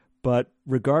 But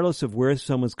regardless of where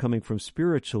someone's coming from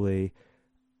spiritually,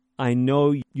 I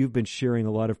know you've been sharing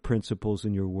a lot of principles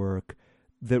in your work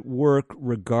that work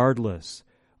regardless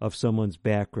of someone's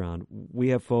background. We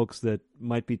have folks that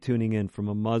might be tuning in from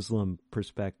a Muslim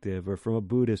perspective or from a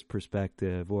Buddhist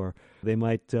perspective, or they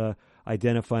might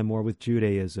identify more with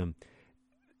Judaism.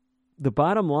 The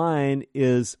bottom line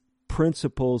is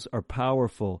principles are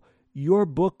powerful. Your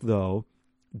book, though,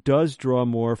 does draw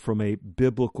more from a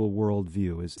biblical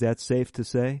worldview. Is that safe to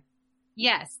say?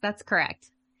 Yes, that's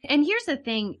correct. And here's the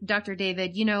thing, Dr.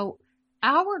 David,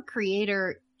 our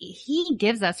creator, he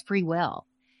gives us free will.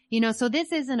 So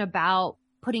this isn't about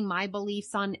putting my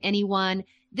beliefs on anyone.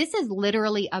 This is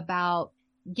literally about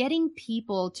getting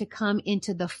people to come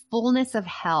into the fullness of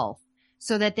health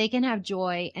so that they can have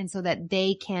joy and so that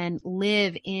they can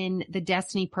live in the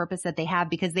destiny purpose that they have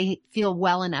because they feel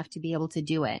well enough to be able to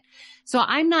do it. So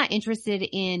I'm not interested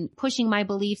in pushing my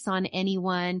beliefs on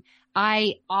anyone.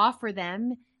 I offer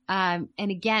them, and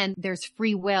again, there's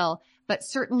free will. But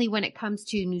certainly when it comes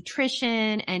to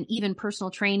nutrition and even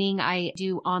personal training, I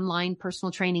do online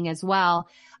personal training as well.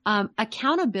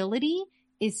 Accountability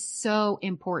is so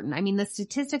important. I mean, the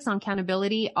statistics on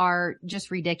accountability are just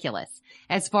ridiculous.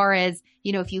 As far as,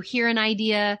 if you hear an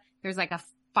idea, there's like a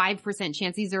 5%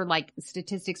 chance. These are like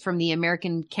statistics from the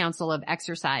American Council of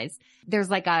Exercise. There's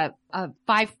like a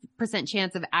 5%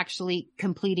 chance of actually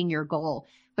completing your goal.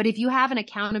 But if you have an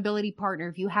accountability partner,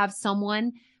 if you have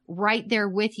someone right there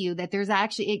with you, that there's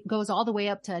actually, it goes all the way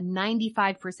up to a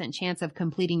 95% chance of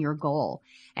completing your goal.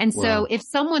 And so if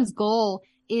someone's goal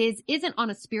isn't on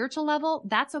a spiritual level,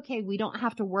 that's okay. We don't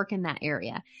have to work in that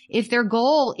area. If their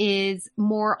goal is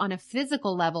more on a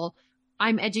physical level,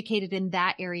 I'm educated in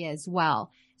that area as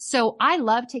well. So I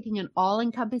love taking an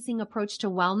all-encompassing approach to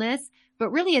wellness, but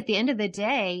really at the end of the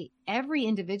day, every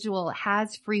individual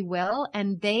has free will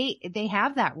and they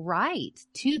have that right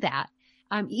to that.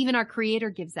 Even our creator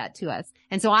gives that to us.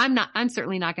 And so I'm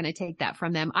certainly not going to take that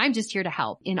from them. I'm just here to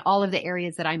help in all of the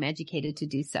areas that I'm educated to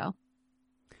do so.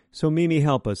 So Mimi,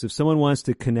 help us. If someone wants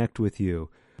to connect with you,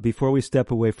 before we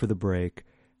step away for the break,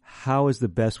 how is the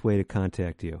best way to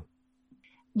contact you?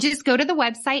 Just go to the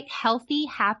website,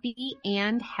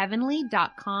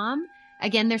 healthyhappyandheavenly.com.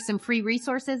 Again, there's some free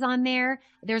resources on there.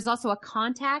 There's also a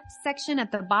contact section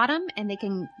at the bottom, and they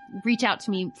can reach out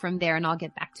to me from there, and I'll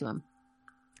get back to them.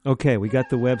 Okay, we got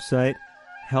the website,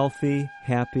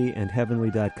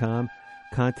 healthyhappyandheavenly.com.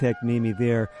 Contact Mimi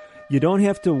there. You don't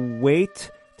have to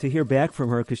wait to hear back from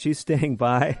her because she's staying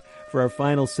by for our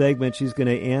final segment. She's going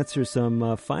to answer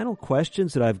some final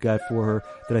questions that I've got for her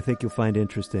that I think you'll find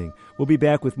interesting. We'll be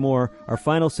back with more. Our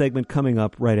final segment coming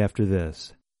up right after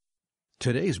this.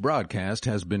 Today's broadcast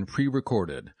has been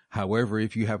pre-recorded. However,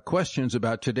 if you have questions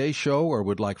about today's show or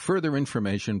would like further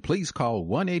information, please call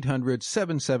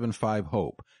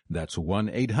 1-800-775-HOPE. That's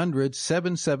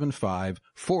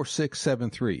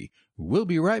 1-800-775-4673. We'll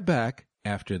be right back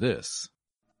after this.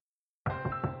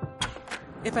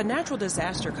 If a natural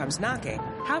disaster comes knocking,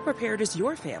 how prepared is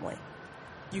your family?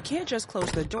 You can't just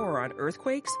close the door on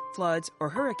earthquakes, floods, or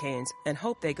hurricanes and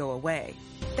hope they go away.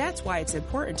 That's why it's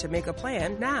important to make a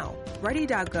plan now.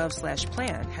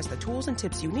 Ready.gov/plan has the tools and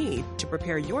tips you need to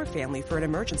prepare your family for an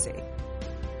emergency.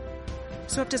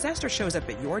 So if disaster shows up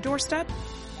at your doorstep,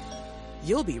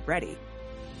 you'll be ready.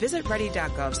 Visit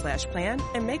ready.gov/plan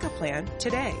and make a plan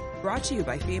today. Brought to you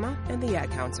by FEMA and the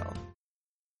Ad Council.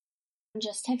 I'm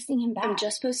just texting him back. I'm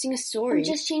just posting a story. I'm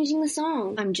just changing the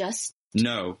song.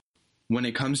 No. When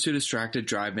it comes to distracted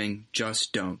driving,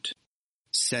 just don't.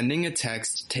 Sending a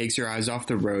text takes your eyes off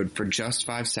the road for just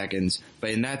 5 seconds, but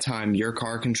in that time, your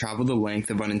car can travel the length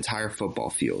of an entire football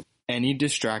field. Any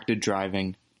distracted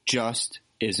driving just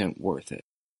isn't worth it.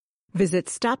 Visit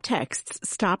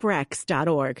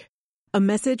StopTextsStopWrecks.org. A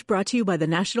message brought to you by the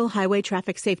National Highway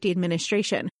Traffic Safety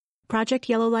Administration, Project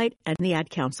Yellow Light, and the Ad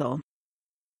Council.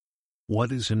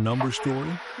 What is a number story?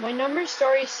 My number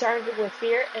story started with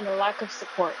fear and a lack of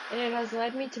support, and it has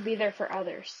led me to be there for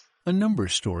others. A number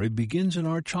story begins in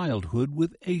our childhood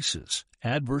with ACEs,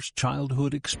 adverse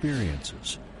childhood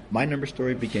experiences. My number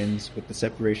story begins with the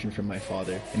separation from my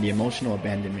father and the emotional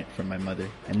abandonment from my mother,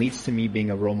 and leads to me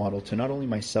being a role model to not only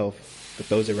myself, but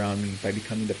those around me by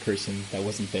becoming the person that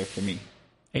wasn't there for me.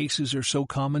 ACEs are so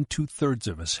common, 2/3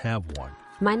 of us have one.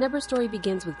 My number story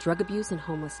begins with drug abuse and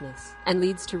homelessness, and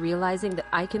leads to realizing that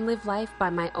I can live life by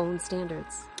my own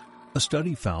standards. A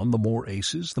study found the more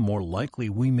ACEs, the more likely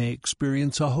we may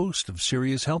experience a host of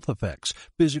serious health effects,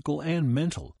 physical and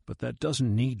mental, but that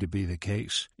doesn't need to be the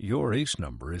case. Your ACE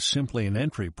number is simply an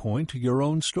entry point to your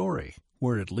own story.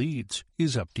 Where it leads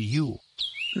is up to you.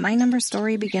 My number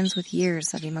story begins with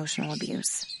years of emotional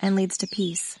abuse and leads to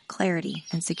peace, clarity,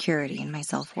 and security in my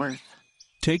self-worth.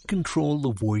 Take control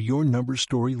of where your number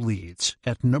story leads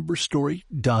at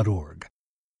numberstory.org.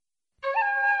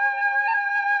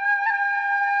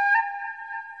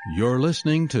 You're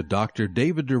listening to Dr.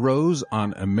 David DeRose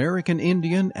on American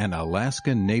Indian and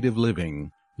Alaska Native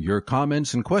Living. Your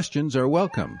comments and questions are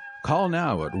welcome. Call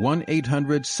now at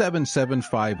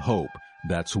 1-800-775-HOPE.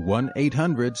 That's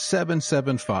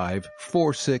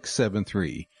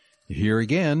 1-800-775-4673. Here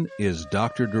again is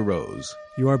Dr. DeRose.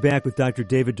 You are back with Dr.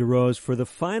 David DeRose for the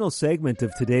final segment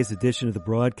of today's edition of the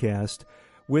broadcast.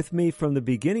 With me from the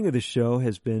beginning of the show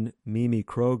has been Mimi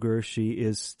Kroger. She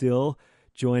is still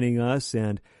joining us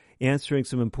and answering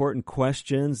some important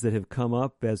questions that have come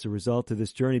up as a result of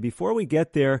this journey. Before we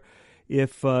get there,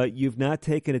 if you've not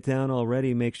taken it down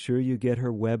already, make sure you get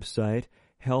her website,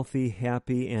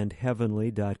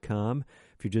 healthyhappyandheavenly.com.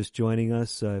 If you're just joining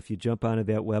us, if you jump onto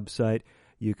that website,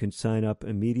 you can sign up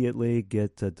immediately,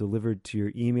 get delivered to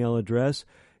your email address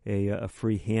a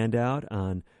free handout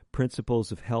on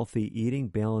principles of healthy eating,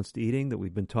 balanced eating that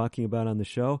we've been talking about on the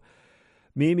show.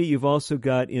 Mimi, you've also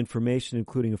got information,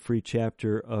 including a free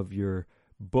chapter of your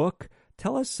book.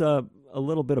 Tell us a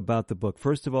little bit about the book.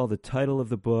 First of all, the title of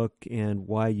the book and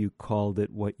why you called it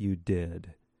what you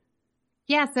did.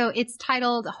 Yeah, so it's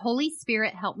titled Holy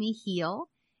Spirit Help Me Heal.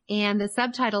 And the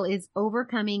subtitle is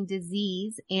Overcoming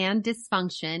Disease and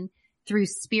Dysfunction Through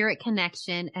Spirit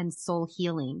Connection and Soul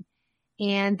Healing.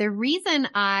 And the reason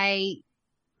I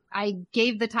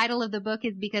gave the title of the book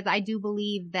is because I do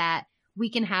believe that we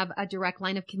can have a direct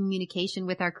line of communication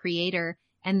with our Creator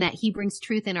and that He brings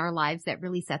truth in our lives that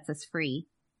really sets us free.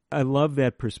 I love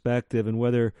that perspective, and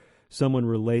whether someone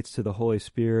relates to the Holy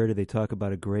Spirit or they talk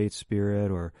about a great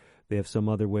spirit or they have some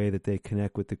other way that they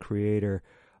connect with the Creator,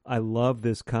 I love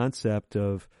this concept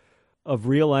of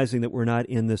realizing that we're not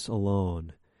in this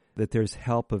alone, that there's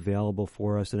help available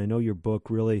for us. And I know your book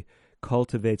really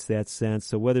cultivates that sense.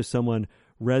 So whether someone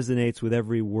resonates with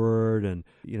every word. And,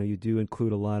 you do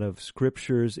include a lot of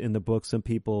scriptures in the book. Some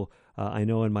people, I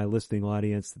know in my listening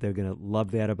audience, they're going to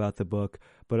love that about the book,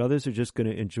 but others are just going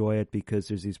to enjoy it because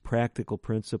there's these practical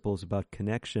principles about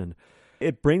connection.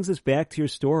 It brings us back to your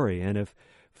story. And if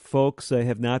folks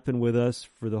have not been with us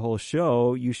for the whole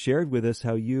show, you shared with us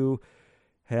how you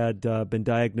had been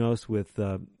diagnosed with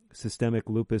systemic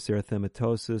lupus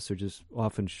erythematosus, or just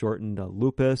often shortened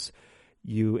lupus.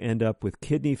 You end up with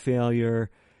kidney failure.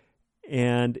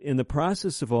 And in the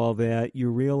process of all that, you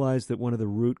realize that one of the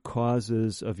root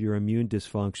causes of your immune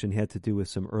dysfunction had to do with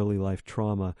some early life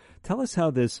trauma. Tell us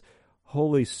how this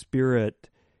Holy Spirit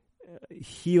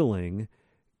healing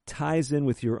ties in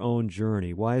with your own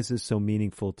journey. Why is this so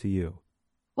meaningful to you?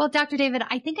 Well, Dr. David,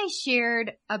 I think I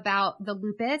shared about the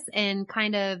lupus and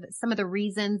kind of some of the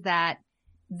reasons that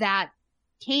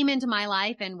came into my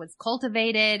life and was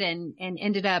cultivated and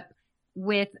ended up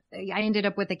with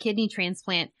a kidney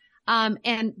transplant.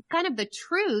 And kind of the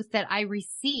truth that I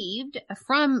received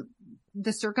from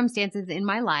the circumstances in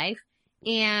my life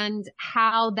and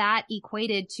how that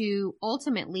equated to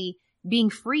ultimately being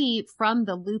free from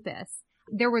the lupus.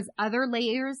 There was other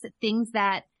layers, things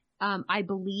that I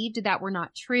believed that were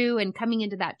not true, and coming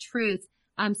into that truth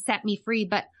set me free.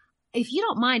 But if you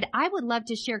don't mind, I would love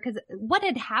to share, because what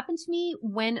had happened to me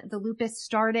when the lupus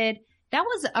started, that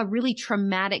was a really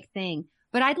traumatic thing.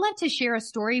 But I'd love to share a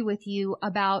story with you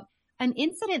about an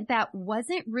incident that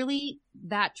wasn't really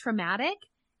that traumatic,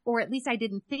 or at least I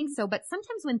didn't think so. But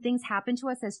sometimes when things happen to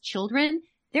us as children,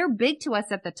 they're big to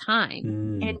us at the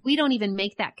time, and we don't even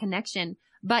make that connection.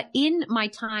 But in my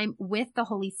time with the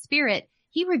Holy Spirit,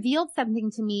 He revealed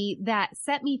something to me that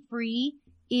set me free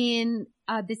in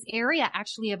this area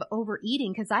actually of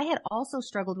overeating, because I had also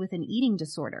struggled with an eating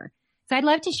disorder. So I'd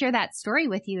love to share that story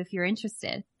with you if you're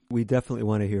interested. We definitely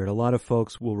want to hear it. A lot of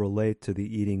folks will relate to the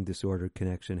eating disorder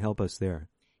connection. Help us there.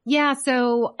 Yeah.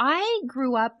 So I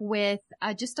grew up with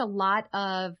just a lot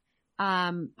of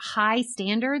high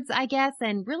standards, I guess,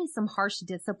 and really some harsh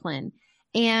discipline.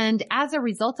 And as a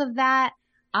result of that,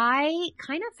 I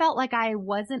kind of felt like I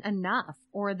wasn't enough,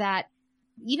 or that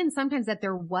even sometimes that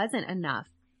there wasn't enough.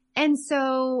 And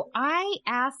so I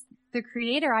asked the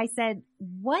Creator, I said,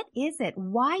 what is it?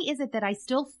 Why is it that I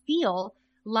still feel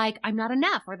like I'm not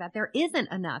enough, or that there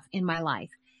isn't enough in my life?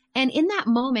 And in that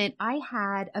moment, I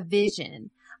had a vision.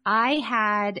 I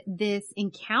had this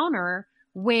encounter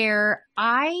where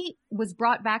I was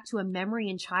brought back to a memory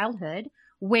in childhood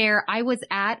where I was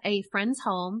at a friend's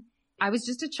home. I was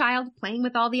just a child playing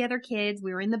with all the other kids.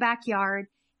 We were in the backyard,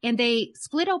 and they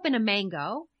split open a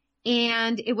mango,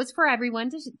 and it was for everyone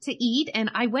to eat.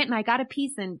 And I went and I got a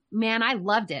piece, and man, I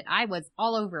loved it. I was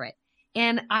all over it.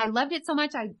 And I loved it so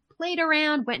much. I played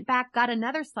around, went back, got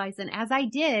another slice. And as I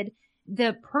did,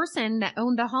 the person that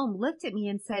owned the home looked at me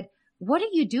and said, "What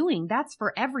are you doing? That's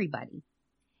for everybody."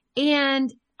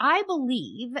 And I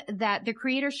believe that the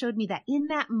Creator showed me that in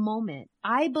that moment,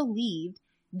 I believed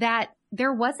that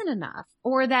there wasn't enough,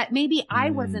 or that maybe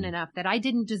I wasn't enough, that I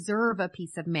didn't deserve a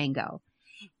piece of mango.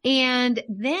 And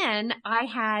then I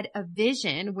had a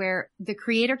vision where the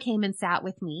Creator came and sat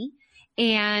with me,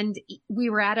 and we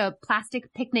were at a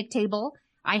plastic picnic table.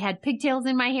 I had pigtails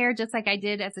in my hair, just like I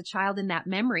did as a child in that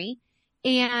memory.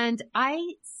 And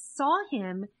I saw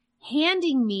Him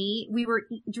handing me, we were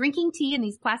drinking tea in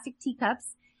these plastic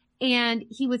teacups, and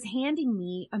He was handing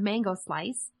me a mango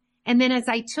slice. And then as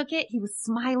I took it, He was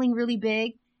smiling really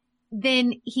big.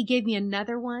 Then He gave me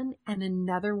another one and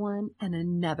another one and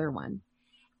another one.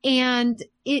 And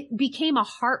it became a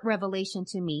heart revelation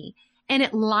to me. And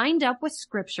it lined up with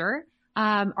scripture.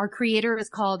 Our Creator is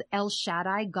called El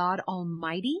Shaddai, God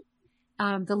Almighty.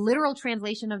 The literal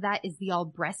translation of that is the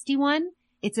All-Breasty One.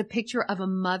 It's a picture of a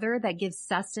mother that gives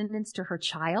sustenance to her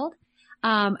child.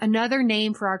 Another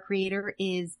name for our Creator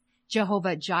is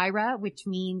Jehovah Jireh, which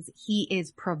means He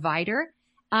is provider.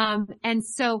 And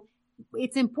so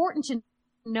it's important to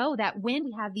know that when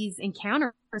we have these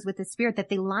encounters with the Spirit, that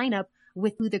they line up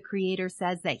with who the Creator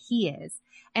says that He is.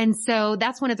 And so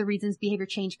that's one of the reasons behavior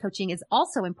change coaching is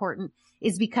also important,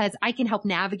 is because I can help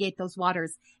navigate those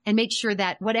waters and make sure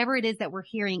that whatever it is that we're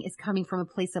hearing is coming from a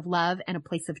place of love and a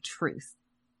place of truth.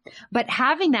 But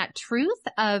having that truth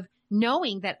of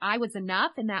knowing that I was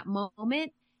enough in that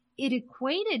moment, it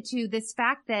equated to this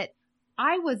fact that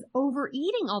I was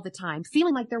overeating all the time,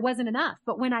 feeling like there wasn't enough.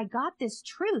 But when I got this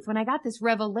truth, when I got this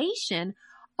revelation,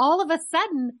 all of a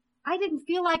sudden, I didn't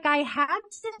feel like I had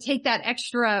to take that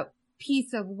extra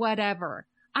piece of whatever.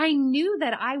 I knew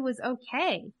that I was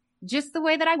okay, just the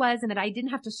way that I was, and that I didn't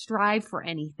have to strive for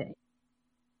anything.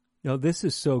 No, this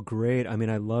is so great. I mean,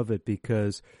 I love it,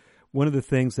 because one of the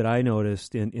things that I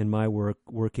noticed in my work,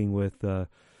 working with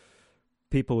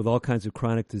people with all kinds of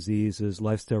chronic diseases,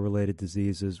 lifestyle-related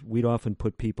diseases, we'd often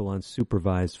put people on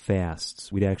supervised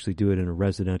fasts. We'd actually do it in a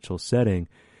residential setting.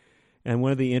 And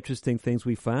one of the interesting things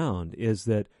we found is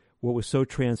that what was so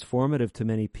transformative to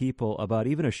many people about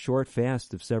even a short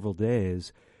fast of several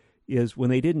days is when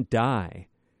they didn't die,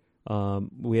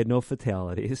 we had no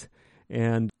fatalities,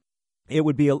 and it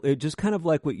would be just kind of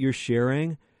like what you're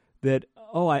sharing, that,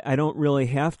 I don't really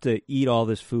have to eat all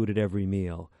this food at every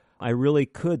meal. I really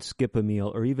could skip a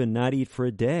meal or even not eat for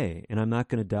a day, and I'm not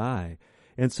going to die.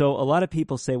 And so a lot of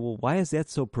people say, well, why is that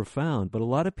so profound? But a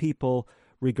lot of people,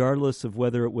 regardless of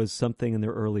whether it was something in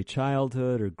their early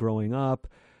childhood or growing up,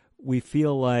 we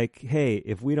feel like, hey,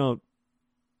 if we don't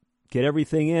get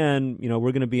everything in,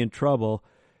 we're going to be in trouble.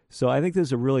 So I think this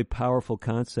is a really powerful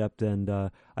concept, and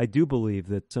I do believe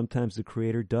that sometimes the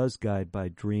Creator does guide by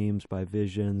dreams, by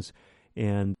visions.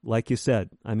 And like you said,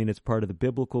 it's part of the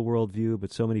biblical worldview,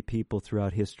 but so many people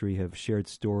throughout history have shared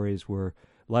stories where,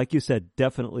 like you said,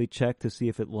 definitely check to see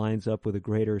if it lines up with a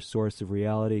greater source of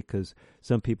reality, because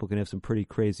some people can have some pretty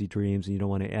crazy dreams and you don't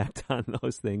want to act on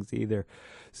those things either.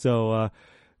 So,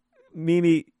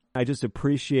 Mimi, I just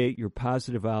appreciate your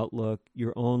positive outlook,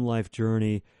 your own life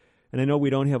journey. And I know we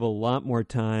don't have a lot more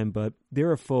time, but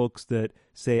there are folks that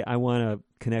say, I want to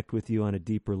connect with you on a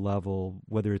deeper level,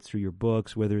 whether it's through your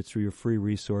books, whether it's through your free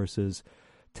resources.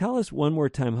 Tell us one more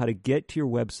time how to get to your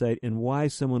website and why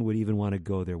someone would even want to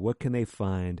go there. What can they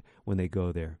find when they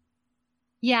go there?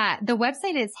 Yeah, the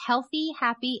website is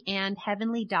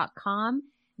healthyhappyandheavenly.com.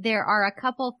 There are a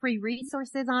couple free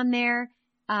resources on there,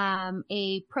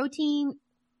 a protein,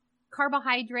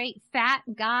 carbohydrate, fat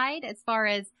guide as far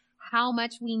as how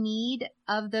much we need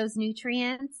of those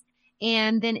nutrients.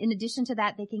 And then in addition to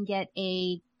that, they can get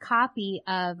a copy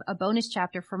of a bonus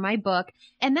chapter for my book.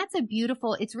 And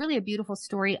it's really a beautiful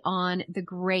story on the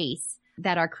grace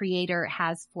that our Creator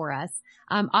has for us.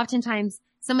 Oftentimes,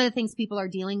 some of the things people are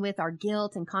dealing with are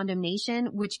guilt and condemnation,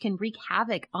 which can wreak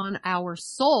havoc on our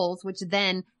souls, which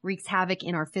then wreaks havoc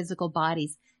in our physical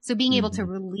bodies. So being able to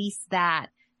release that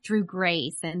through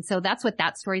grace. And so that's what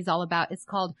that story is all about. It's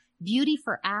called Beauty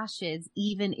for Ashes,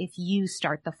 even if you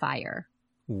start the fire.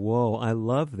 Whoa, I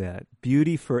love that.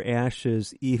 Beauty for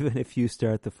ashes, even if you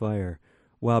start the fire.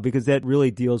 Wow, because that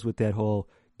really deals with that whole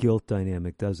guilt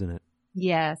dynamic, doesn't it?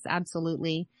 Yes,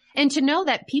 absolutely. And to know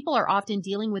that people are often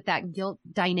dealing with that guilt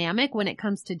dynamic when it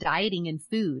comes to dieting and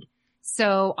food.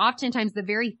 So oftentimes the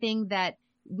very thing that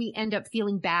we end up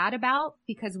feeling bad about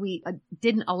because we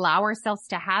didn't allow ourselves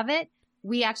to have it,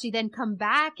 we actually then come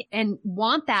back and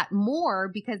want that more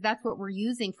because that's what we're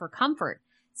using for comfort.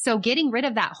 So getting rid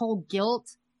of that whole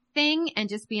guilt thing and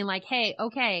just being like, hey,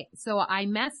 okay, so I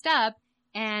messed up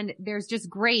and there's just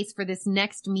grace for this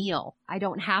next meal. I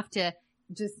don't have to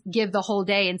just give the whole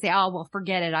day and say, oh, well,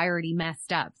 forget it. I already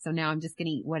messed up. So now I'm just going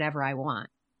to eat whatever I want.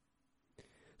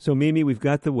 So, Mimi, we've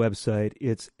got the website.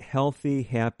 It's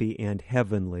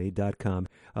healthyhappyandheavenly.com.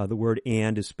 The word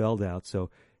 "and" is spelled out. So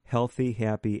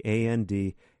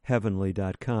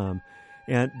healthyhappyandheavenly.com.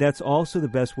 And that's also the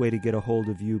best way to get a hold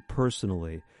of you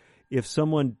personally. If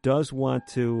someone does want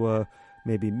to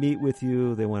maybe meet with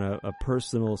you, they want a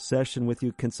personal session with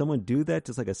you, can someone do that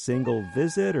just like a single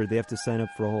visit, or they have to sign up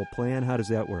for a whole plan? How does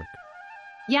that work?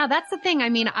 Yeah, that's the thing.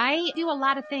 I do a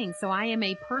lot of things. So I am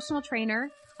a personal trainer,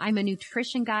 I'm a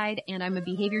nutrition guide, and I'm a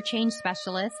behavior change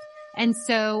specialist. And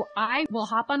so I will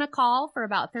hop on a call for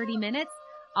about 30 minutes.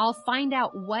 I'll find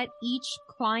out what each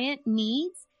client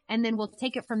needs, and then we'll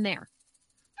take it from there.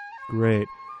 Great.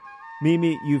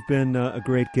 Mimi, you've been a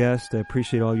great guest. I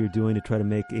appreciate all you're doing to try to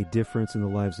make a difference in the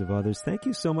lives of others. Thank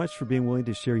you so much for being willing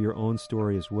to share your own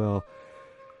story as well.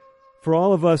 For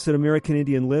all of us at American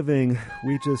Indian Living,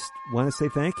 we just want to say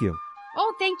thank you.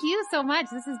 Oh, thank you so much.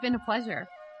 This has been a pleasure.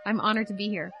 I'm honored to be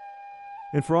here.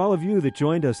 And for all of you that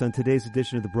joined us on today's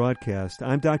edition of the broadcast,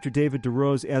 I'm Dr. David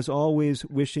DeRose, as always,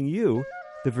 wishing you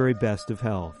the very best of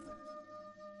health.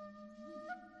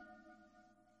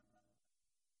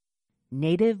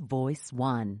 Native Voice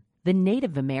One, the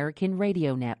Native American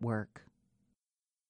Radio Network.